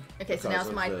turn. Okay, so because now it's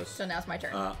of my this. so now it's my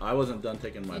turn. I wasn't done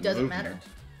taking my It doesn't movement. matter.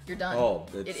 You're done. Oh,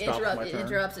 it stops my It turn?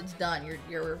 interrupts. It's done.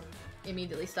 You're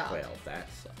immediately stopped. Well, that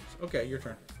sucks. Okay, your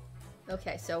turn.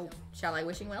 Okay, so shall I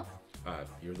wishing well?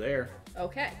 You're there.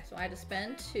 Okay, so I had to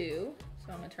spend 2.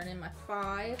 So I'm gonna turn in my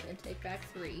 5 and take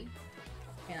back 3.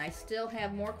 And I still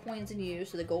have more coins than you,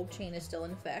 so the gold chain is still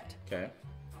in effect. Okay.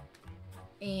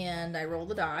 And I roll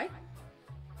the die.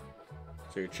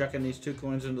 So you're chucking these 2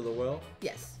 coins into the well?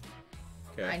 Yes.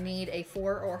 Okay. I need a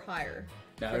 4 or higher.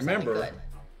 Now for something remember,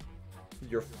 good.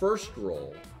 your first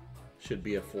roll should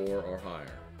be a 4 or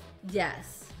higher.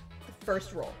 Yes. The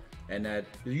first roll. And that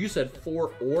you said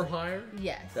 4 or higher?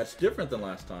 Yes. That's different than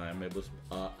last time. It was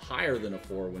higher than a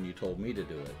 4 when you told me to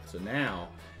do it. So now,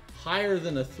 higher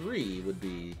than a 3 would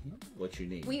be what you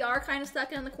need. We are kind of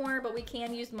stuck in the corner, but we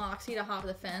can use Moxie to hop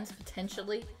the fence,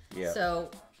 potentially. Yeah. So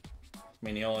I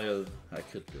mean, the only other... I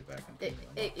could go back and...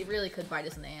 it really could bite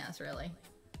us in the ass, really.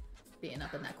 Being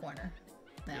up in that corner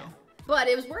now. Yeah. But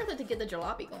it was worth it to get the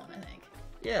jalopy going, I think.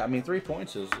 Yeah, I mean, 3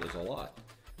 points is a lot.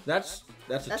 That's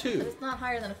a 2. It's not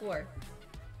higher than a 4.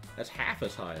 That's half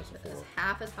as high as a 4. It's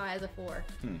half as high as a 4.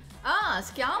 Hmm.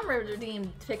 Skjom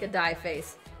redeemed pick a die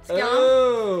face. Skjom.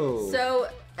 Oh! So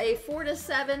a 4 to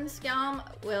 7 Skjom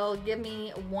will give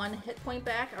me 1 hit point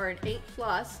back, or an 8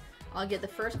 plus. I'll get the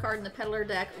first card in the peddler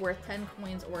deck worth 10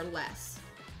 coins or less.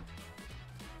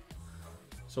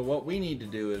 So what we need to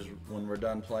do is, when we're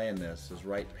done playing this, is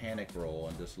write panic roll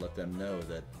and just let them know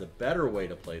that the better way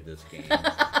to play this game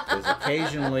is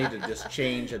occasionally to just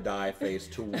change a die face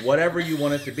to whatever you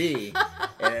want it to be,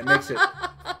 and it makes it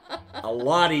a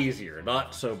lot easier,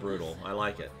 not so brutal. I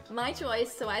like it. My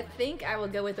choice, so I think I will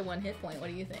go with the 1 hit point. What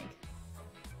do you think?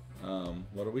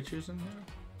 What are we choosing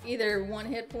now? Either 1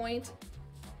 hit point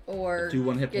or Do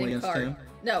 1 hit getting point a card. instead?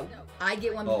 No, I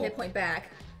get 1 Oh. hit point back,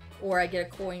 or I get a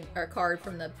coin or card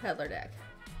from the peddler deck.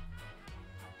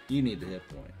 You need the hit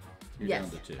point. You're Yes.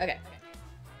 down to 2. Okay.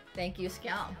 Thank you,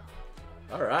 Skjom.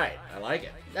 All right. I like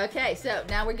it. Okay, so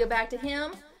now we go back to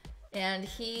him, and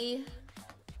he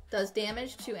does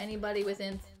damage to anybody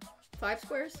within 5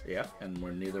 squares. Yeah, and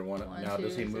we're neither one. 1, Now 2,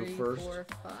 does he move 3, first? 4,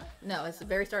 5. No, it's the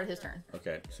very start of his turn.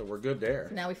 Okay, so we're good there.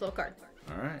 So now we flip a card.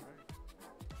 All right.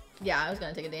 Yeah, I was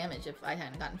gonna take a damage if I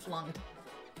hadn't gotten flung.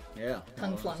 Yeah.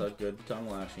 Tongue That's flung. a good tongue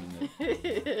lashing.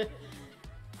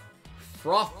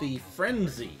 Frothy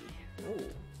Frenzy. Ooh.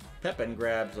 Pepin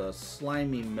grabs a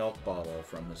slimy milk bottle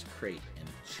from his crate and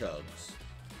chugs.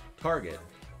 Target,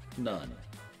 none.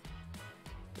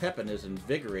 Pepin is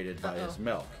invigorated by his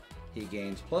milk. He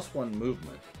gains +1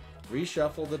 movement.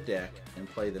 Reshuffle the deck and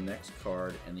play the next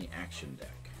card in the action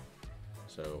deck.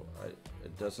 So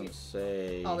it doesn't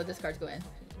say... All the discards go in.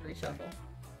 Reshuffle.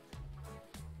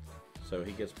 So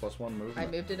he gets +1 movement. I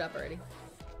moved it up already.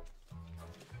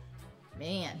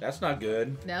 Man. That's not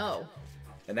good. No.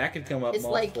 And that could come up It's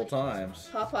multiple like- times.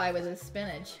 Popeye with his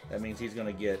spinach. That means he's going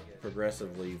to get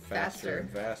progressively faster and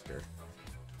faster.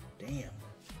 Damn.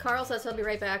 Carl says he'll be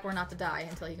right back. We're not to die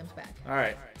until he comes back. All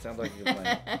right. Sounds like a good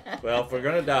plan. Well, if we're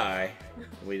going to die,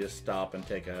 we just stop and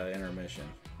take an intermission.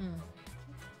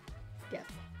 Yeah.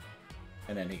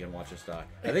 And then he can watch us die.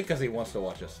 I think because he wants to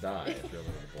watch us die is really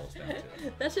what it boils down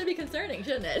to. That should be concerning,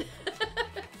 shouldn't it?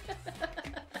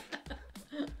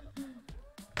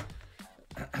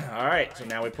 Alright, so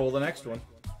now we pull the next one.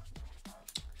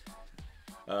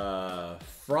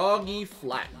 Froggy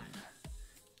Flatten.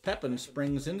 Pepin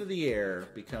springs into the air,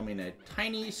 becoming a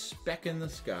tiny speck in the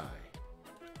sky.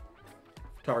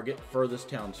 Target furthest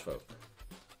townsfolk.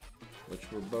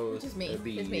 Which we're both. Which is me. It'd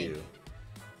be It's you. me.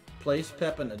 Place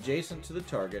Pepin adjacent to the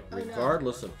target, Oh, no.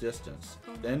 regardless of distance.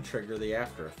 Oh, no. Then trigger the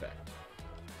after effect.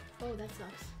 Oh, that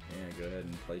sucks. Yeah, go ahead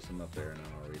and place him up there, and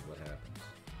I'll read what happens.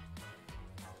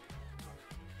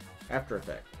 After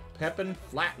effect. Pepin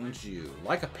flattens you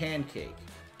like a pancake.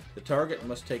 The target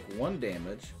must take 1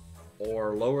 damage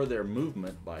or lower their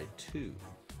movement by 2.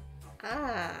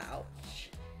 Ouch.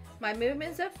 My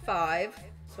movement's at 5,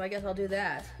 so I guess I'll do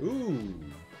that. Ooh.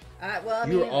 Well, I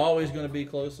You're mean, always going to be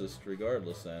closest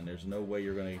regardless then. There's no way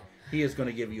you're going to... He is going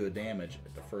to give you a damage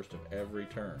at the first of every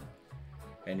turn.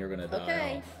 And you're going to die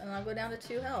okay, off. and I'll go down to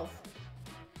 2 health.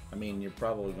 I mean, you're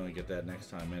probably going to get that next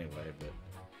time anyway, but...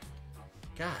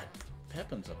 God,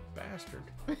 Pepin's a bastard.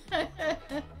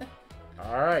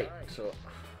 Alright, so...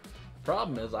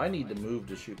 Problem is, I need to move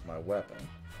to shoot my weapon.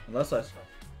 Unless I...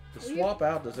 To swap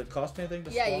out, does it cost anything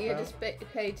to swap out? Yeah, you just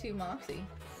pay 2 moxie.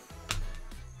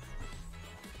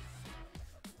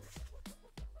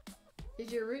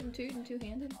 Is your root and toot and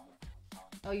two-handed?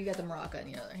 Oh, you got the maraca in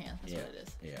your other hand. That's what it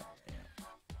is. Yeah.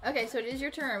 Okay, so it is your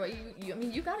turn. But I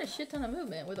mean, you got a shit ton of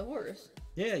movement with a horse.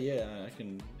 Yeah, I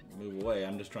can move away.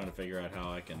 I'm just trying to figure out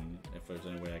how I can, if there's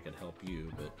any way I could help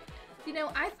you, but... You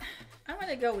know, I'm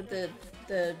gonna go with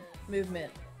the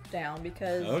movement down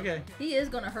because okay. he is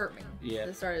gonna hurt me Yeah. at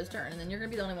the start of his turn, and then you're gonna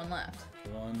be the only one left.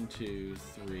 1, 2,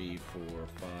 3, 4,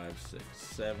 5, 6,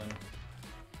 7.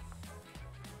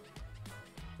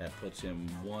 That puts him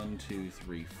 1, 2,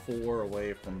 3, 4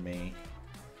 away from me.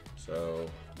 So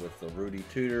with the Rudy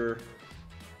Tutor,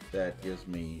 that gives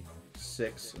me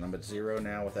 6, and I'm at 0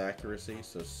 now with accuracy.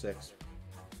 So 6.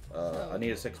 I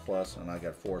need a 6 plus, and I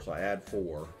got 4, so I add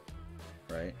 4.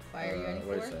 Right? Why are you adding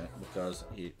 4? Wait a second, because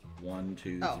he 1,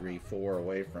 2, 3, 4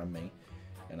 away from me,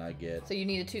 and I get. So you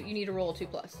need a 2. You need to roll a 2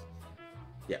 plus.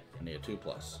 Yeah, I need a 2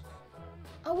 plus.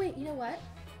 Oh wait, you know what?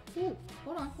 Ooh,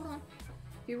 hold on.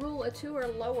 You roll a 2 or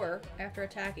lower after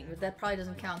attacking, but that probably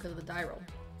doesn't count because of the die roll.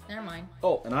 Never mind.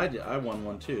 Oh, and I won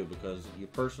 1 too because you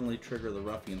personally trigger the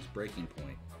ruffian's breaking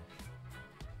point.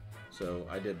 So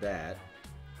I did that.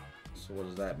 So what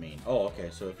does that mean? Oh, okay.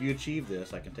 So if you achieve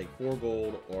this, I can take 4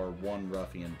 gold or 1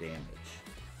 ruffian damage.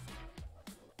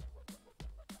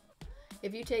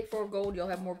 If you take 4 gold, you'll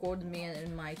have more gold than me,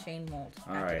 and my chain won't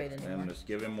activate anymore. And just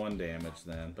give him 1 damage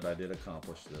then. But I did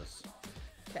accomplish this.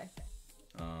 Okay.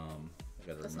 I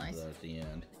gotta That's remember nice. that at the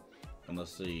end. And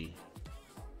let's see.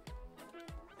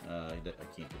 I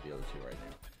can't do the other 2 right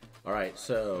now. All right.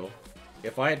 So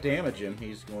if I damage him,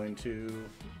 he's going to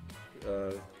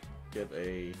get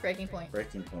a Breaking point.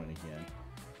 again.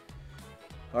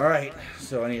 All right.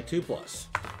 So I need a 2 plus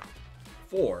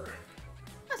 4.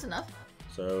 That's enough.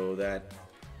 So that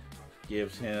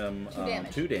gives him 2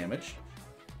 damage. 2 damage.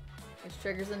 Which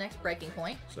triggers the next breaking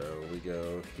point. So we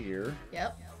go here.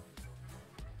 Yep.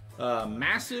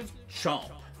 Massive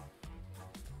chomp.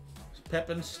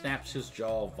 Pepin snaps his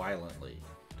jaw violently.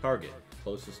 Target,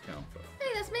 closest townfolk. Hey,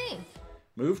 that's me.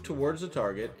 Move towards the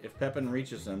target. If Pepin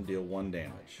reaches them, deal 1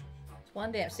 damage. It's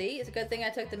 1 damage. See, it's a good thing I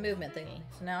took the movement thingy.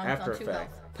 So now I'm After on 2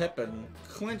 effect, health. Pepin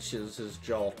clenches his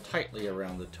jaw tightly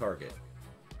around the target.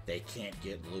 They can't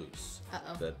get loose.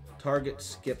 Uh-oh. The target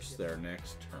skips their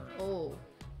next turn, Oh.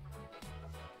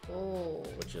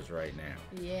 which is right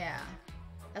now. Yeah.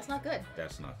 That's not good.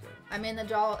 That's not good. I'm in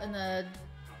the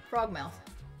frog mouth.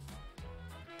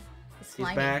 It's He's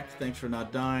slimy. back. Thanks for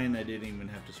not dying. I didn't even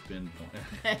have to spend points.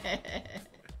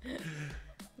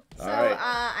 So, Alright.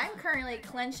 I'm currently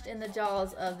clenched in the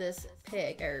jaws of this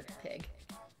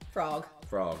frog.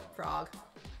 Frog.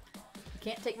 He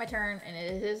can't take my turn, and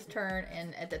it is his turn,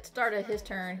 and at the start of his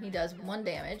turn, he does 1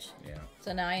 damage. Yeah.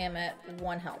 So now I am at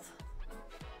 1 health.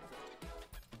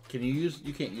 Can you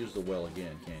can't use the well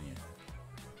again, can you?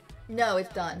 No,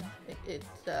 it's done.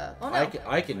 Oh no.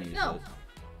 I can use No. it.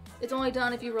 It's only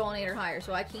done if you roll an 8 or higher,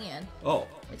 so I can. Oh, okay.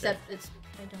 Except I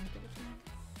don't get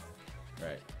it.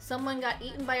 Right. Someone got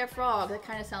eaten by a frog. That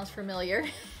kind of sounds familiar.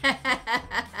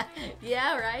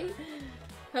 Yeah, right?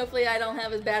 Hopefully I don't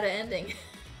have as bad an ending.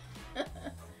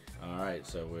 All right,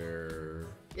 so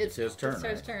it's his turn. It's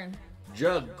his right? turn.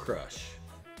 Jug crush.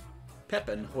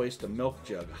 Pepin hoists a milk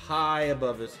jug high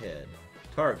above his head.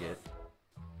 Target,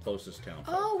 closest town.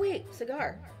 Oh, wait.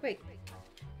 Cigar. Wait.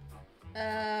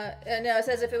 No, it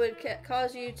says if it would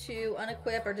cause you to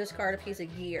unequip or discard a piece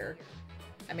of gear.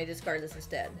 I may discard this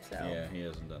instead. So Yeah, he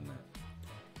hasn't done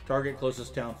that. Target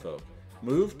closest townfolk.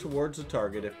 Move towards the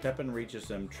target. If Pepin reaches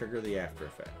them, trigger the after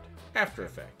effect. After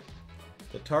effect.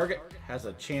 The target has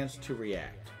a chance to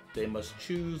react. They must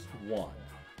choose one.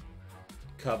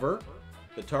 Cover.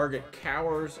 The target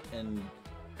cowers and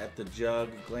at the jug,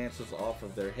 glances off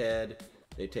of their head.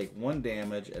 They take 1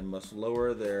 damage and must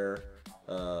lower their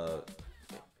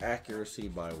accuracy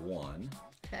by 1.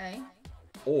 Okay.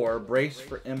 Or brace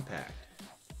for impact.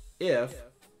 If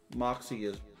Moxie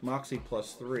is Moxie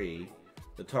plus 3,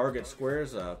 the target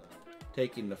squares up,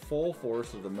 taking the full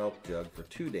force of the milk jug for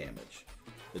 2 damage.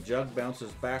 The jug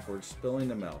bounces backwards, spilling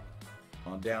the milk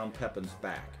on down Pepin's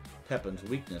back. Pepin's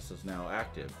weakness is now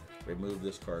active. Remove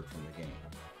this card from the game.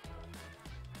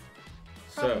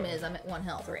 Problem is, I'm at 1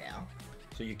 health right now.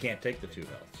 So you can't take the 2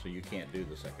 health, so you can't do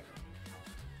the second.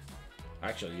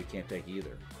 Actually, you can't take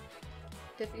either.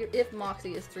 If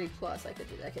Moxie is 3+, I could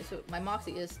do that. Okay, so my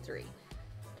Moxie is 3.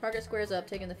 Target squares up,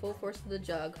 taking the full force of the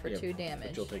jug for 2 damage.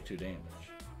 But you'll take 2 damage.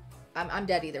 I'm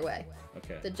dead either way.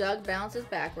 Okay. The jug bounces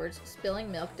backwards,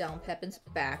 spilling milk down Pepin's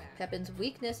back. Pepin's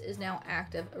weakness is now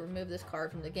active. Remove this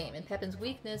card from the game. And Pepin's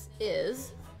weakness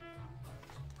is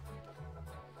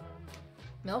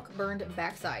milk burned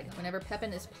backside. Whenever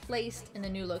Pepin is placed in a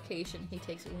new location, he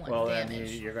takes 1 damage. Well, then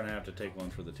you're going to have to take 1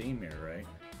 for the team here, right?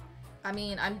 I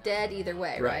mean, I'm dead either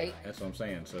way, right? That's what I'm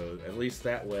saying. So at least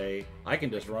that way, I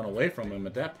can just run away from him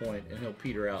at that point, and he'll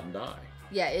peter out and die.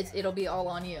 Yeah, it'll be all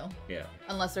on you. Yeah.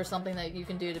 Unless there's something that you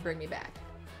can do to bring me back.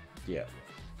 Yeah.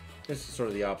 This is sort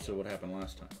of the opposite of what happened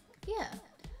last time.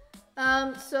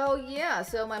 Yeah.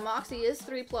 So my Moxie is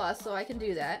 3+, so I can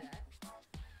do that.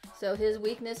 So his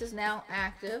weakness is now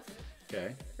active.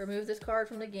 Okay. Remove this card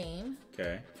from the game.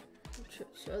 Okay.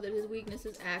 Show that his weakness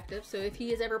is active. So if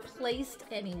he is ever placed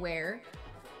anywhere...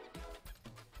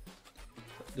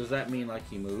 Does that mean like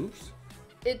he moves?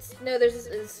 No, there's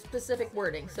a specific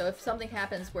wording. So if something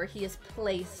happens where he is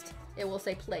placed, it will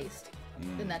say placed.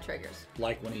 Then that triggers.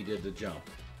 Like when he did the jump.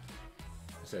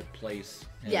 It said place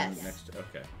him next to...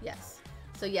 Okay. Yes.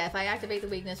 So yeah, if I activate the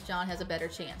weakness, Jon has a better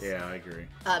chance. Yeah, I agree.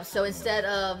 So instead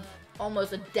of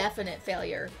almost a definite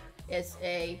failure, it's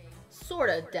a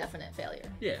sort of definite failure.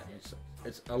 Yeah,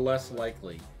 it's a less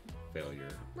likely failure.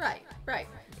 Right. Okay.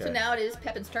 So now it is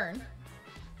Pepin's turn.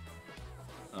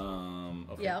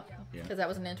 Okay. Yep, because that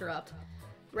was an interrupt.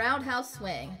 Roundhouse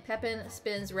swing. Pepin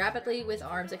spins rapidly with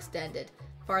arms extended.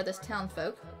 Farthest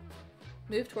townfolk.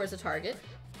 Move towards the target.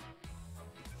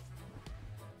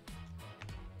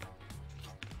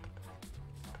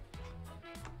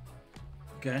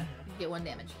 Okay. You get 1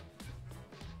 damage.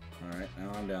 Alright,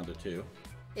 now I'm down to 2.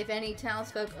 If any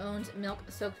townsfolk owns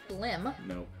milk-soaked limb,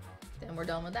 Nope. then we're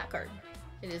done with that card.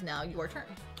 It is now your turn.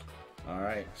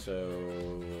 Alright,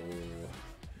 so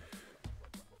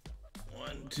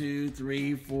 1, 2,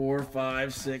 3, 4,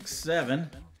 5, 6, 7.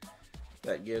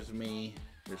 That gives me,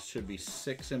 there should be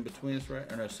 6 in between us, right?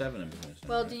 Or no, 7 in between us.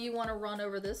 Well, right? do you want to run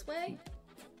over this way?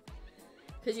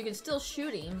 Because you can still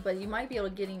shoot him, but you might be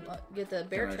able to get the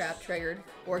bear trap triggered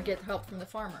or get help from the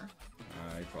farmer.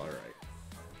 You're probably right.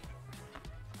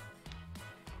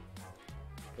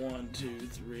 1, 2,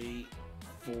 3,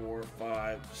 4,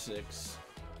 5, 6,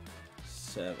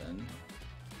 7.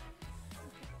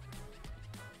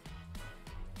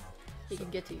 He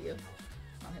can get to you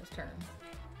on his turn.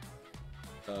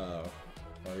 Well,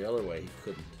 the other way he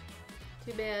couldn't.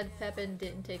 Too bad Pepin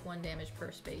didn't take 1 damage per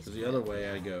space. Because the other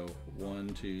way I go 1,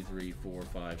 2, 3, 4,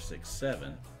 5, 6,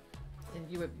 7. And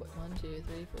you would 1, 2,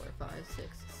 3, 4, 5, 6.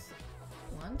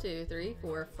 1, 2, 3,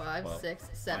 4, 5, 6,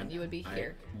 7. You would be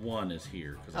here. 1 is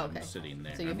here because I'm sitting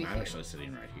there. So you'd be I'm here. actually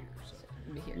sitting right here. So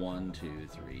You'd be here. 1, 2,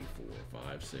 3, 4,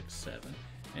 5, 6, 7.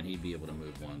 And he'd be able to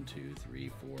move 1, 2,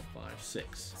 3, 4, 5,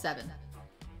 6. 7.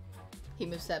 He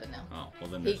moves 7 now. Oh, well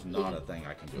then there's not a thing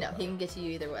I can do No, about he it. can get to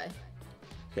you either way.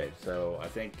 Okay, so I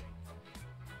think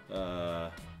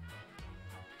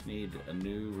need a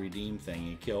new redeem thing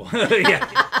and kill. Yeah,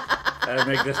 that'd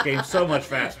make this game so much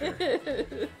faster.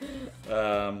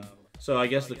 So I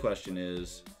guess the question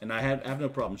is, and I have no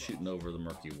problem shooting over the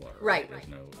murky water. Right. There's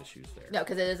no issues there. No,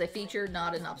 because it is a feature,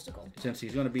 not an obstacle. Since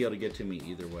he's going to be able to get to me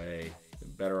either way,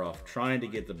 better off trying to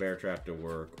get the bear trap to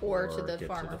work Or to the get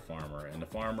farmer. to the farmer. And the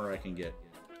farmer I can get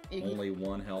only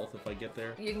 1 health if I get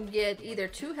there. You can get either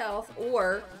 2 health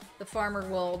or the farmer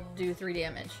will do 3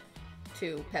 damage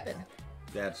to Pepin.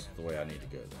 That's the way I need to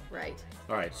go then. Right.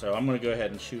 All right, so I'm going to go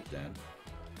ahead and shoot then.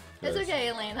 It's okay,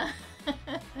 Elena.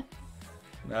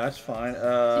 No, that's fine. She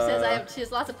says she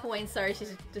has lots of points. Sorry,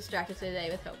 she's distracted today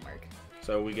with homework.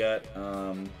 So we got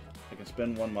I can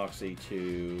spend 1 Moxie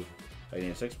to. I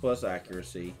need 6+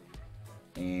 accuracy,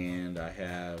 and I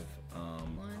have.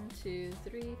 1, 2,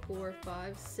 3, 4,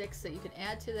 5, 6 that you can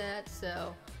add to that.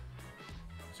 So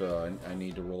I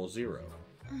need to roll a 0,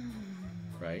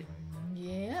 right?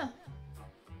 Yeah.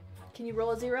 Can you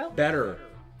roll a 0? Better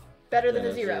than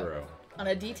a 0. On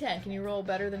a D10, can you roll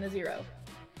better than a 0?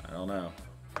 I don't know.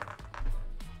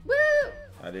 Woo!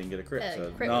 I didn't get a crit,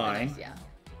 so crit 9. Nice, yeah.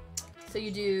 So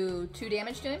you do 2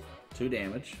 damage to him. 2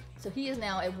 damage. So he is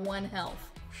now at 1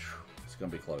 health. It's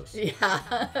gonna be close. Yeah.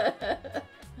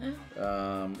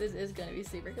 This is gonna be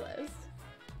super close.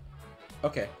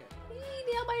 Okay.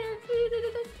 Nail biter.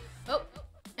 Oh,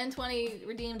 N20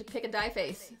 redeemed. Pick a die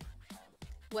face.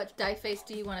 What die face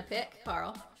do you want to pick,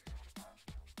 Carl?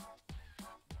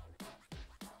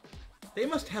 They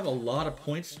must have a lot of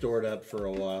points stored up for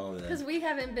a while then. Because we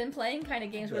haven't been playing kind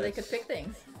of games where they could pick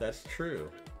things. That's true.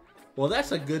 Well,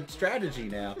 that's a good strategy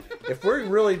now. If we're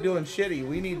really doing shitty,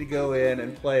 we need to go in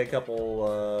and play a couple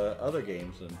other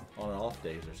games on off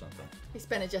days or something. We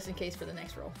spend it just in case for the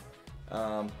next roll.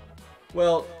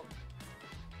 Well,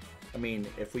 I mean,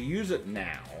 if we use it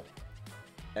now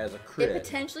as a crit... It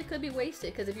potentially could be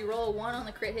wasted, because if you roll a 1 on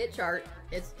the crit hit chart,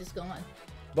 it's just gone.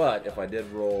 But if I did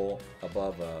roll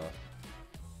above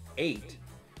 8,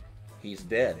 he's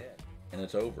dead, and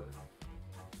it's over.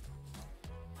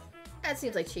 That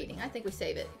seems like cheating. I think we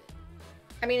save it.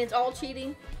 I mean, it's all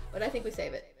cheating, but I think we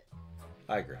save it.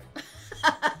 I agree.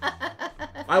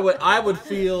 I would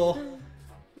feel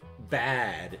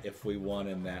bad if we won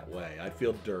in that way. I'd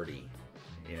feel dirty,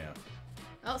 you know.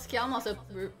 Oh, Skelm also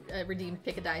redeemed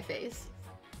pick a die face.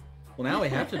 Well, now we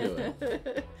have to do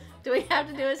it. Do we have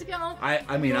to do it, Skelm?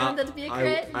 I mean,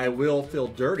 I will feel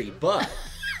dirty, but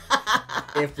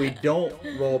if we don't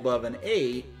roll above an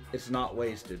 8, it's not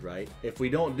wasted, right? If we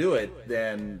don't do it,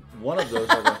 then one of those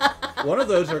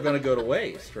are going to go to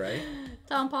waste, right?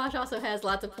 Tom Posh also has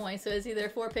lots of points, so it's either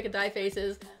 4 pick a die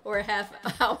faces or a half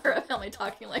hour of Emily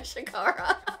talking like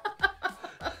Shakara.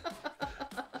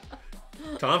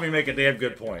 Tommy make a damn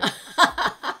good point.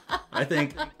 I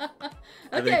think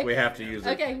we have to use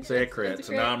it. Okay. Say a crit.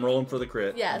 So now I'm rolling for the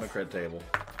crit yes. on the crit table.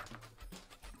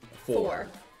 4.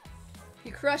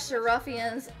 You crush the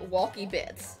ruffian's walkie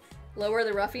bits. Lower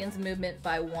the ruffian's movement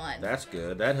by 1. That's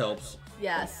good. That helps.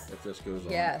 Yes. If this goes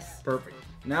on. Yes. Perfect.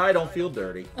 Now I don't feel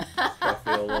dirty.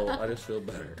 I just feel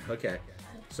better. Okay.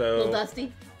 So. A little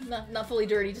dusty. Not fully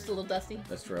dirty, just a little dusty.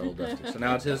 That's right, a little dusty. So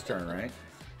now it's his turn, right?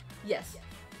 Yes.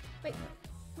 Wait.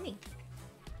 Me.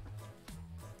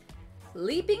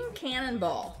 Leaping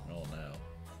cannonball. Oh no.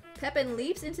 Pepin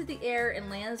leaps into the air and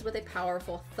lands with a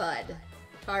powerful thud.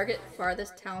 Target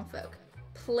farthest townfolk.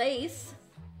 Place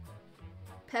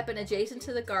Pepin adjacent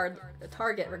to the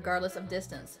target regardless of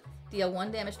distance. Deal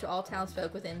 1 damage to all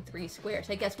townsfolk within 3 squares.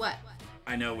 Hey, guess what?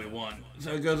 I know we won.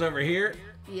 So it goes over here.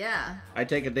 Yeah. I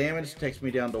take a damage, takes me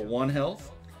down to 1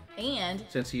 health. And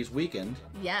since he's weakened.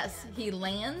 Yes, he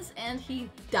lands and he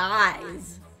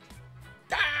dies.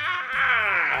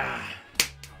 Ah!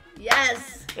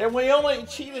 Yes. And we only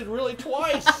cheated really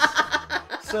twice.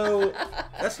 So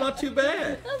that's not too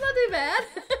bad. That's not too bad.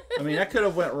 I mean, that could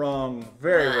have went wrong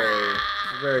very,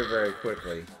 very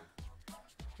quickly.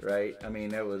 Right? I mean,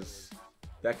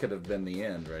 that could have been the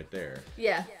end right there.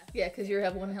 Yeah, because you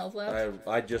have 1 health left.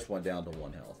 I just went down to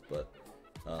 1 health, but...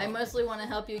 I mostly want to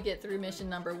help you get through mission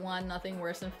number 1. Nothing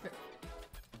worse than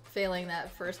failing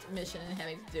that first mission and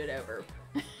having to do it over.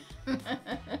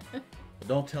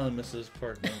 Don't tell him this is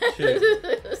part number 2.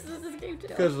 This is game 2.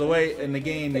 Because the way in the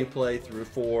game you play through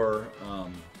 4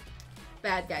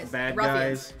 bad guys,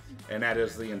 guys, and that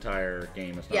is the entire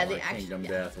game. It's not like Kingdom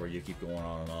Death where you keep going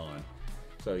on and on.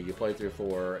 So you play through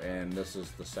 4, and this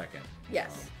is the second.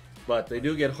 Yes. But they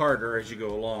do get harder as you go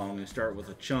along. You start with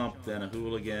a chump, then a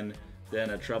hooligan,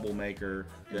 then a troublemaker,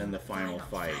 then the final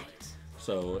fight.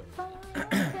 So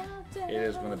it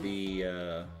is going to be,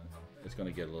 it's going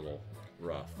to get a little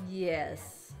rough.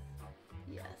 Yes.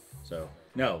 So,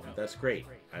 no, that's great.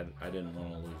 I didn't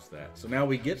want to lose that. So now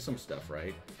we get some stuff,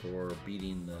 right, for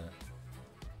beating the...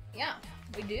 Yeah,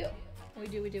 we do. We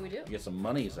do. You get some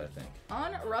monies, I think.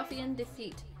 On ruffian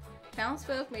defeat,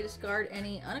 townsfolk may discard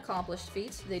any unaccomplished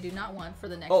feats they do not want for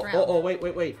the next round. Oh, wait.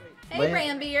 Hey,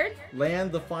 Brandbeard.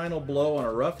 Land the final blow on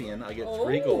a ruffian, I get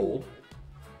 3 gold.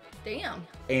 Damn.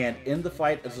 And in the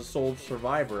fight as a sole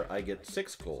survivor, I get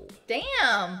 6 gold.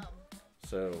 Damn.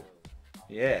 So,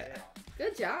 yeah.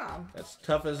 Good job. That's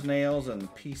tough as nails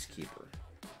and peacekeeper.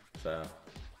 So,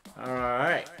 all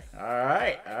right.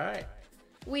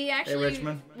 We actually,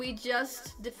 Richmond. we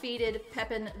just defeated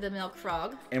Pepin the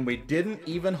Milkfrog. And we didn't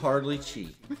even hardly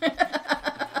cheat.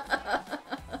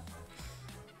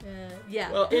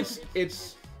 Yeah. Well,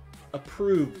 it's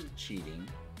approved cheating.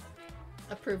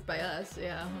 Approved by us,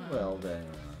 yeah. Well, then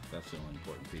that's the only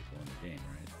important people in the game,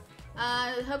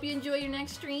 right? Hope you enjoy your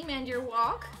next stream and your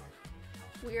walk.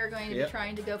 We are going to be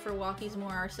trying to go for walkies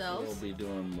more ourselves. We'll be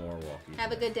doing more walkies.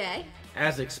 Have a good day.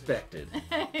 As expected.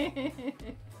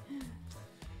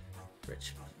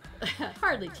 Rich.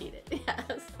 Hardly cheated,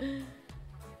 yes.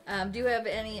 Do you have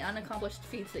any unaccomplished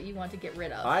feats that you want to get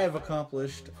rid of? I have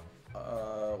accomplished,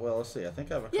 well, let's see. I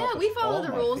think I've accomplished Yeah, we followed all the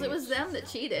my rules. feats. It was them that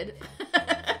cheated.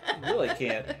 You really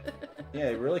can't. Yeah,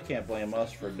 you really can't blame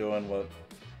us for doing what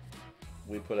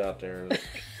we put out there as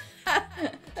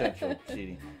potential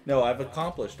cheating. No, I've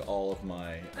accomplished all of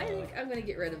my. I think I'm going to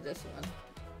get rid of this one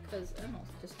because I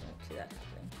just don't see that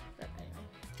happening. But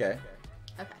anyway. Okay.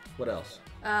 Okay. What else?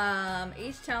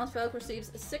 Each townsfolk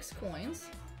receives 6 coins.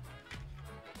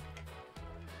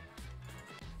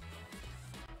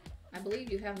 I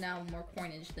believe you have now more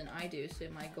coinage than I do, so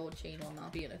my gold chain will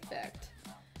not be in effect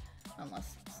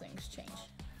unless things change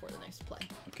for the next play.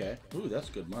 Okay. Ooh, that's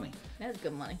good money. That's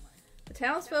good money. The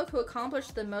townsfolk who accomplish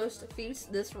the most feats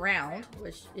this round,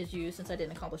 which is you since I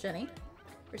didn't accomplish any,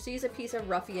 receives a piece of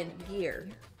ruffian gear.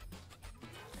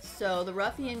 So the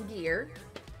ruffian gear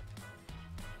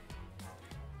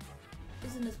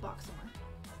is in this box somewhere.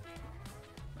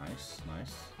 Nice,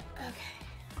 nice. Okay.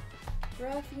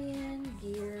 Ruffian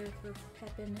gear for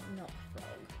Pepin Milkfrog.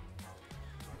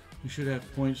 You should have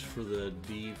points for the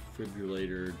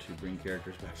defibrillator to bring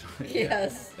characters back to life.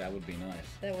 Yes. That would be nice.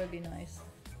 That would be nice.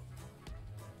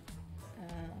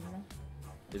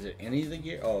 Is it any of the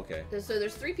gear? Oh, okay. So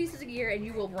there's 3 pieces of gear, and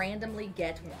you will randomly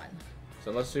get one.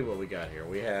 So let's see what we got here.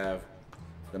 We have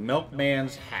the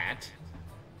Milkman's hat.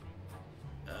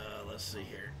 Let's see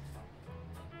here.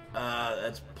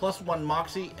 That's +1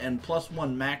 Moxie and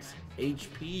 +1 Max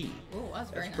HP. Oh,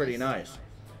 that's very nice. Pretty nice.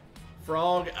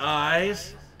 Frog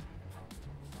Eyes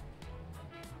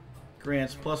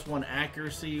grants +1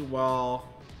 accuracy while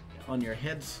on your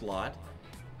head slot,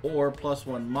 or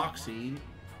 +1 Moxie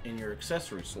in your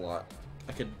accessory slot.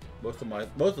 I could both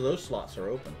of those slots are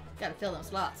open. Gotta fill them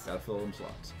slots. Gotta fill them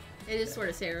slots. It is sort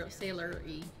of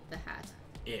sailor-y, the hat.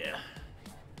 Yeah.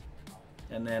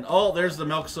 And then there's the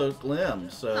milk soaked limb.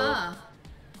 So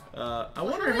I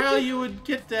wonder how you would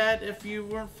get that if you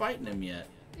weren't fighting him yet.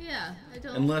 Yeah, I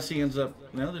don't. Unless he ends up.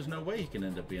 No, there's no way he can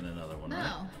end up being another one. No,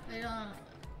 right? I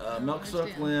don't. Milk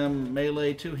soaked limb,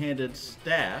 melee 2-handed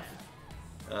staff.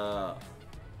 Move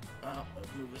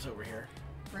this over here.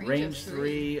 Range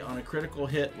 3 on a critical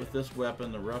hit with this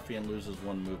weapon, the ruffian loses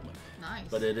 1 movement. Nice.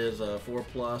 But it is a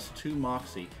 4+, 2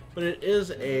 Moxie. But it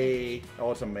is a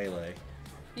it's a melee.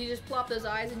 You just plop those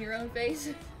eyes in your own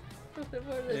face. What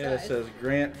are those Yeah, eyes? it says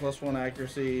grant +1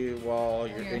 accuracy while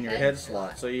you're in your head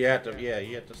slot. So you have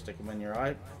to stick them in your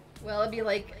eye. Well, it'd be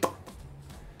like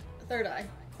third eye,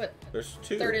 but There's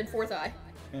 2. third and fourth eye.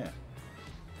 Yeah.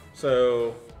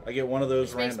 So I get one of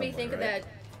those Which makes randomly, me think of right? that.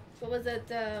 What was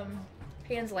it?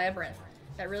 Pan's Labyrinth.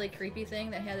 That really creepy thing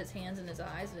that had its hands in his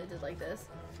eyes and it did like this.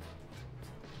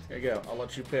 There you go. I'll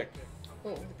let you pick.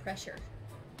 Oh, the pressure.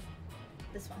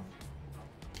 This one.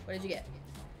 What did you get?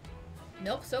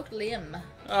 Milk-soaked limb.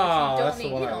 Oh, you that's the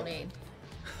one you I- don't need.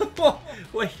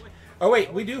 Wait. Oh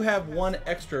wait, we do have one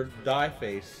extra die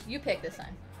face. You pick this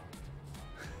time.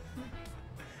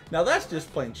 Now that's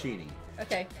just plain cheating.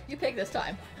 Okay, you pick this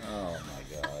time. Oh my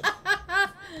god.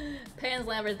 Pan's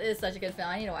Labyrinth is such a good film.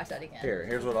 I need to watch that again.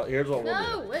 Here's what we'll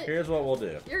No, do. wait. Here's what we'll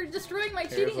do. You're destroying my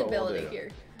Here's cheating what we'll ability do.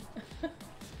 here.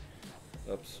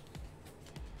 Oops.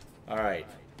 All right.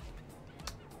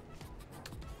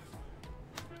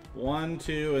 1,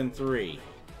 2, and 3.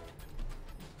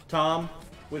 Tom,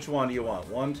 which one do you want?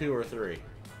 1, 2, or 3?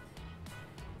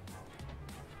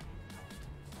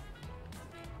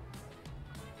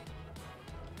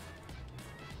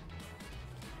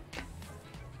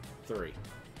 Three.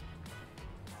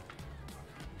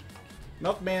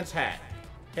 Milkman's hat.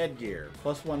 Headgear.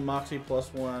 +1 Moxie,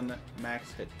 +1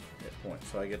 max hit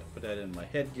points. So I get to put that in my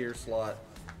headgear slot.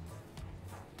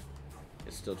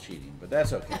 It's still cheating, but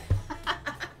that's okay.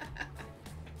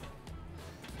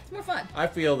 It's more fun. I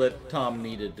feel that Tom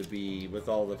needed to be, with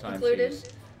all the times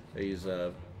Included? he's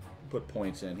put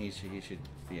points in, he should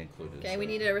be included. Okay, so. we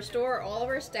need to restore all of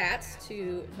our stats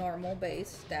to normal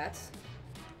base stats.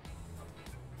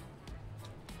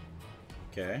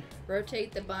 Okay.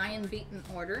 Rotate the buy and beaten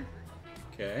order.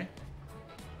 Okay.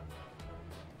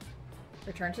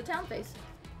 Return to town phase.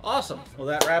 Awesome. Well,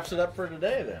 that wraps it up for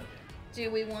today then.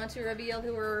 Do we want to reveal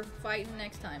who we're fighting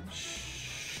next time?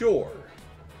 Sure.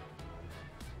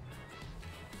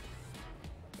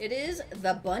 It is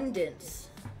the Abundance.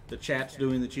 The chat's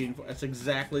doing the cheating. That's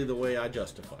exactly the way I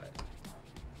justify it.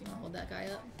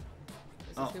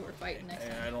 is who we're fighting next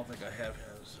and time. I don't think I have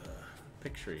his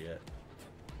picture yet.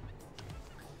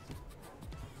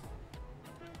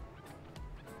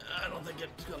 I don't think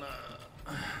it's gonna...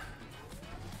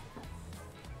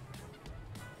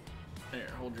 There,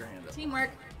 hold your hand up. Teamwork.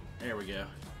 There we go.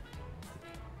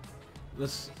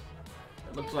 This...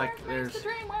 It looks like Teamwork there's makes the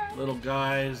dream work. little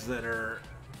guys that are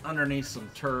underneath some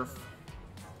turf.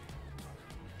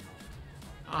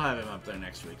 I'll have him up there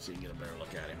next week so you can get a better look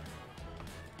at him.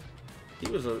 He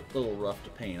was a little rough to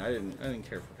paint. I didn't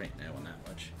care for painting that one that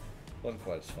much. Wasn't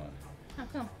quite as fun. How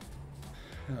come?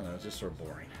 I don't know, it's just sort of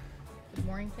boring.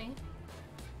 Boring paint?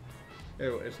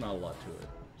 It's not a lot to it.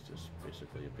 It's just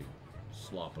basically a big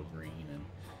slop of green and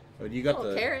but you got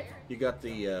Oh, the carrot. you got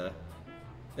the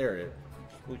there it is.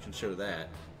 We can show that.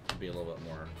 It'll be a little bit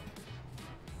more.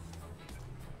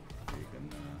 You can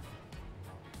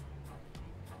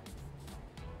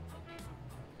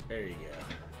there you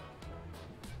go.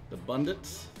 The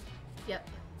Abundance. Yep.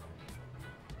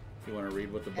 You want to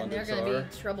read what the And they're Abundance going are?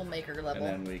 to be troublemaker level.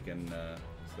 And then we can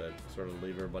sort of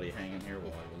leave everybody hanging here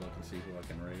while I look and see who I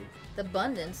can raid. The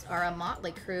Bundants are a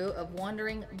motley crew of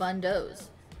wandering bundos.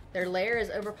 Their lair is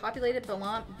overpopulated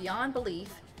beyond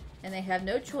belief, and they have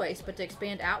no choice but to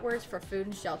expand outwards for food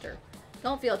and shelter.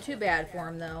 Don't feel too bad for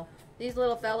them, though. These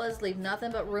little fellas leave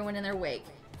nothing but ruin in their wake,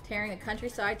 tearing the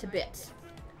countryside to bits.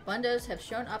 Bundos have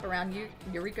shown up around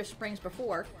Eureka Springs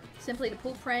before, simply to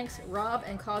pull pranks, rob,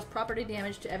 and cause property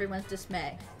damage to everyone's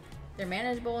dismay. They're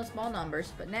manageable in small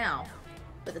numbers, but now,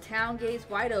 with the town gates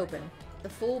wide open, the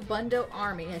full Bundo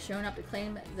army has shown up to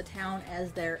claim the town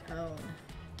as their own.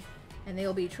 And they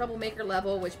will be troublemaker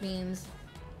level, which means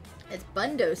it's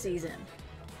Bundo season.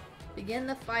 Begin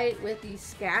the fight with the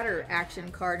scatter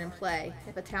action card in play.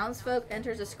 If a townsfolk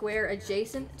enters a square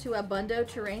adjacent to a Bundo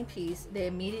terrain piece, they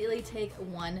immediately take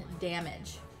 1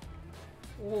 damage.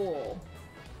 Whoa.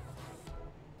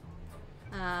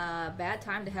 Bad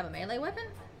time to have a melee weapon?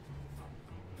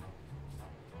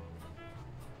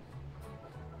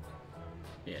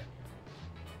 Yeah.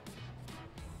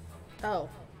 Oh,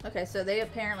 okay. So they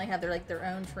apparently have their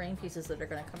own terrain pieces that are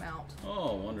going to come out.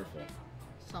 Oh, wonderful.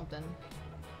 Something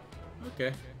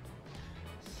Okay.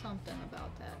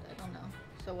 about that. I don't know.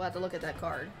 So we'll have to look at that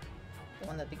card, the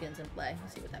one that begins in play,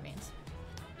 and see what that means.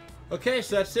 Okay,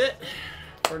 so that's it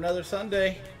for another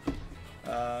Sunday.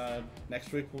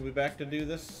 Next week we'll be back to do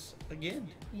this again.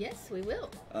 Yes, we will.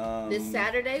 This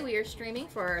Saturday we are streaming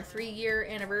for our 3-year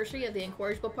anniversary of the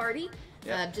Incorrigible Party.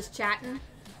 Yep. Just chatting, We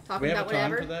talking have about a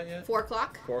time whatever. for that yet? 4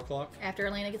 o'clock. 4 o'clock. After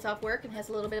Elena gets off work and has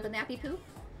a little bit of a nappy poo.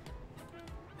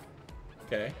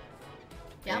 Okay.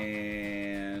 Yep.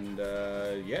 And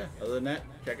yeah, other than that,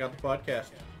 check out the podcast.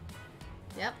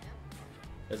 Yep.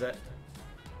 Is that?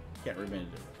 Can't remember.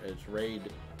 It's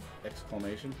raid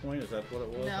exclamation point. Is that what it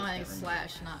was? No, I think can't it's remember.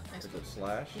 slash, not Is exclamation. it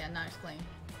slash? Yeah, not exclaim.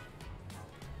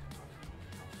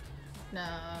 No,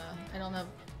 I don't know.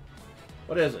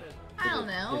 What is it? I don't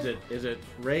know. Is it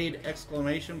raid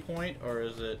exclamation point or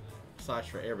is it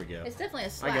slash? There we go. It's definitely a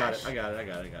slash. I got it.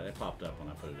 It popped up when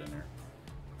I put it in there.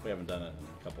 We haven't done it in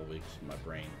a couple weeks in my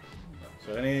brain.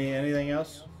 So anything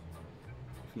else?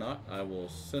 If not, I will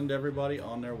send everybody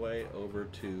on their way over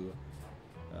to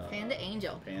Panda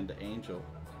Angel. Panda Angel.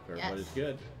 If Yes. everybody's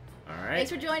good. All right.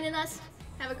 Thanks for joining us.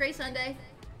 Have a great Sunday.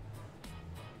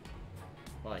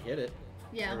 Well, I hit it.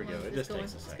 Yeah, There we go. well, It it's just going,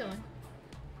 takes a it's second. going.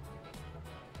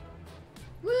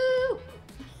 Woo!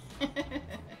 All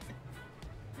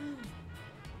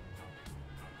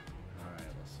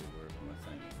right. Let's see where's my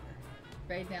thing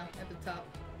here. Right now, at the top.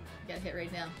 You gotta hit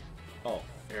right now. Oh,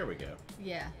 there we go.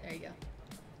 Yeah, there you go.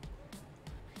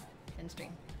 End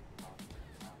stream.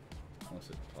 Unless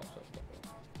it pops up.